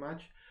 Thank you very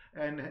much.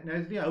 And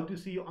Nazli, I hope to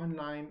see you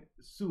online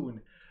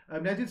soon.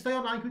 Nazli, stay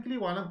online quickly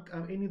while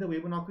I'm ending the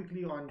webinar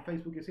quickly on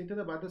Facebook,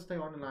 etc. But just stay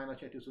online. I'll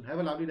chat to you soon. Have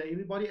a lovely day,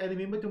 everybody. And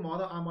remember,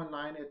 tomorrow I'm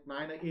online at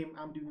 9 a.m.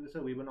 I'm doing this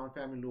webinar on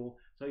family law.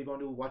 So if you want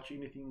to watch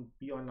anything,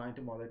 be online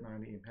tomorrow at 9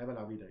 a.m. Have a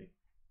lovely day.